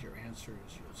 you'll write your answers,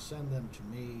 you'll send them to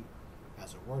me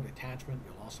as a Word attachment.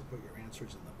 You'll also put your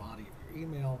answers in the body of your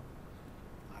email.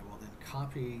 I will then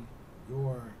copy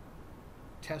your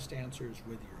test answers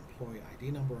with your employee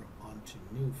ID number onto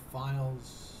new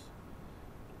files,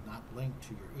 not linked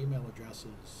to your email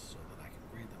addresses, so that I can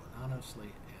grade them anonymously,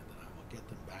 and then I will get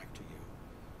them back to you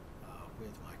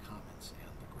with my comments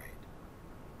and the grade.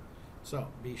 So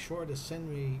be sure to send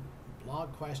me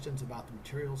blog questions about the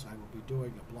materials. I will be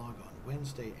doing a blog on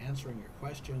Wednesday answering your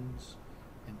questions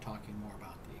and talking more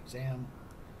about the exam.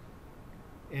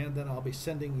 And then I'll be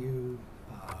sending you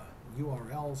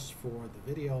URLs for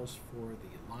the videos for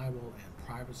the libel and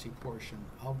privacy portion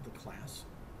of the class.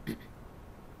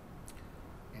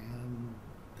 And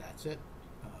that's it.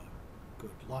 Good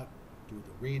luck. Do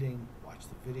the reading, watch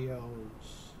the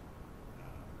videos,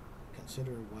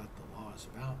 consider what the law is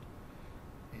about,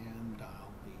 and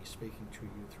I'll be speaking to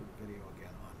you through video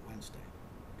again on Wednesday.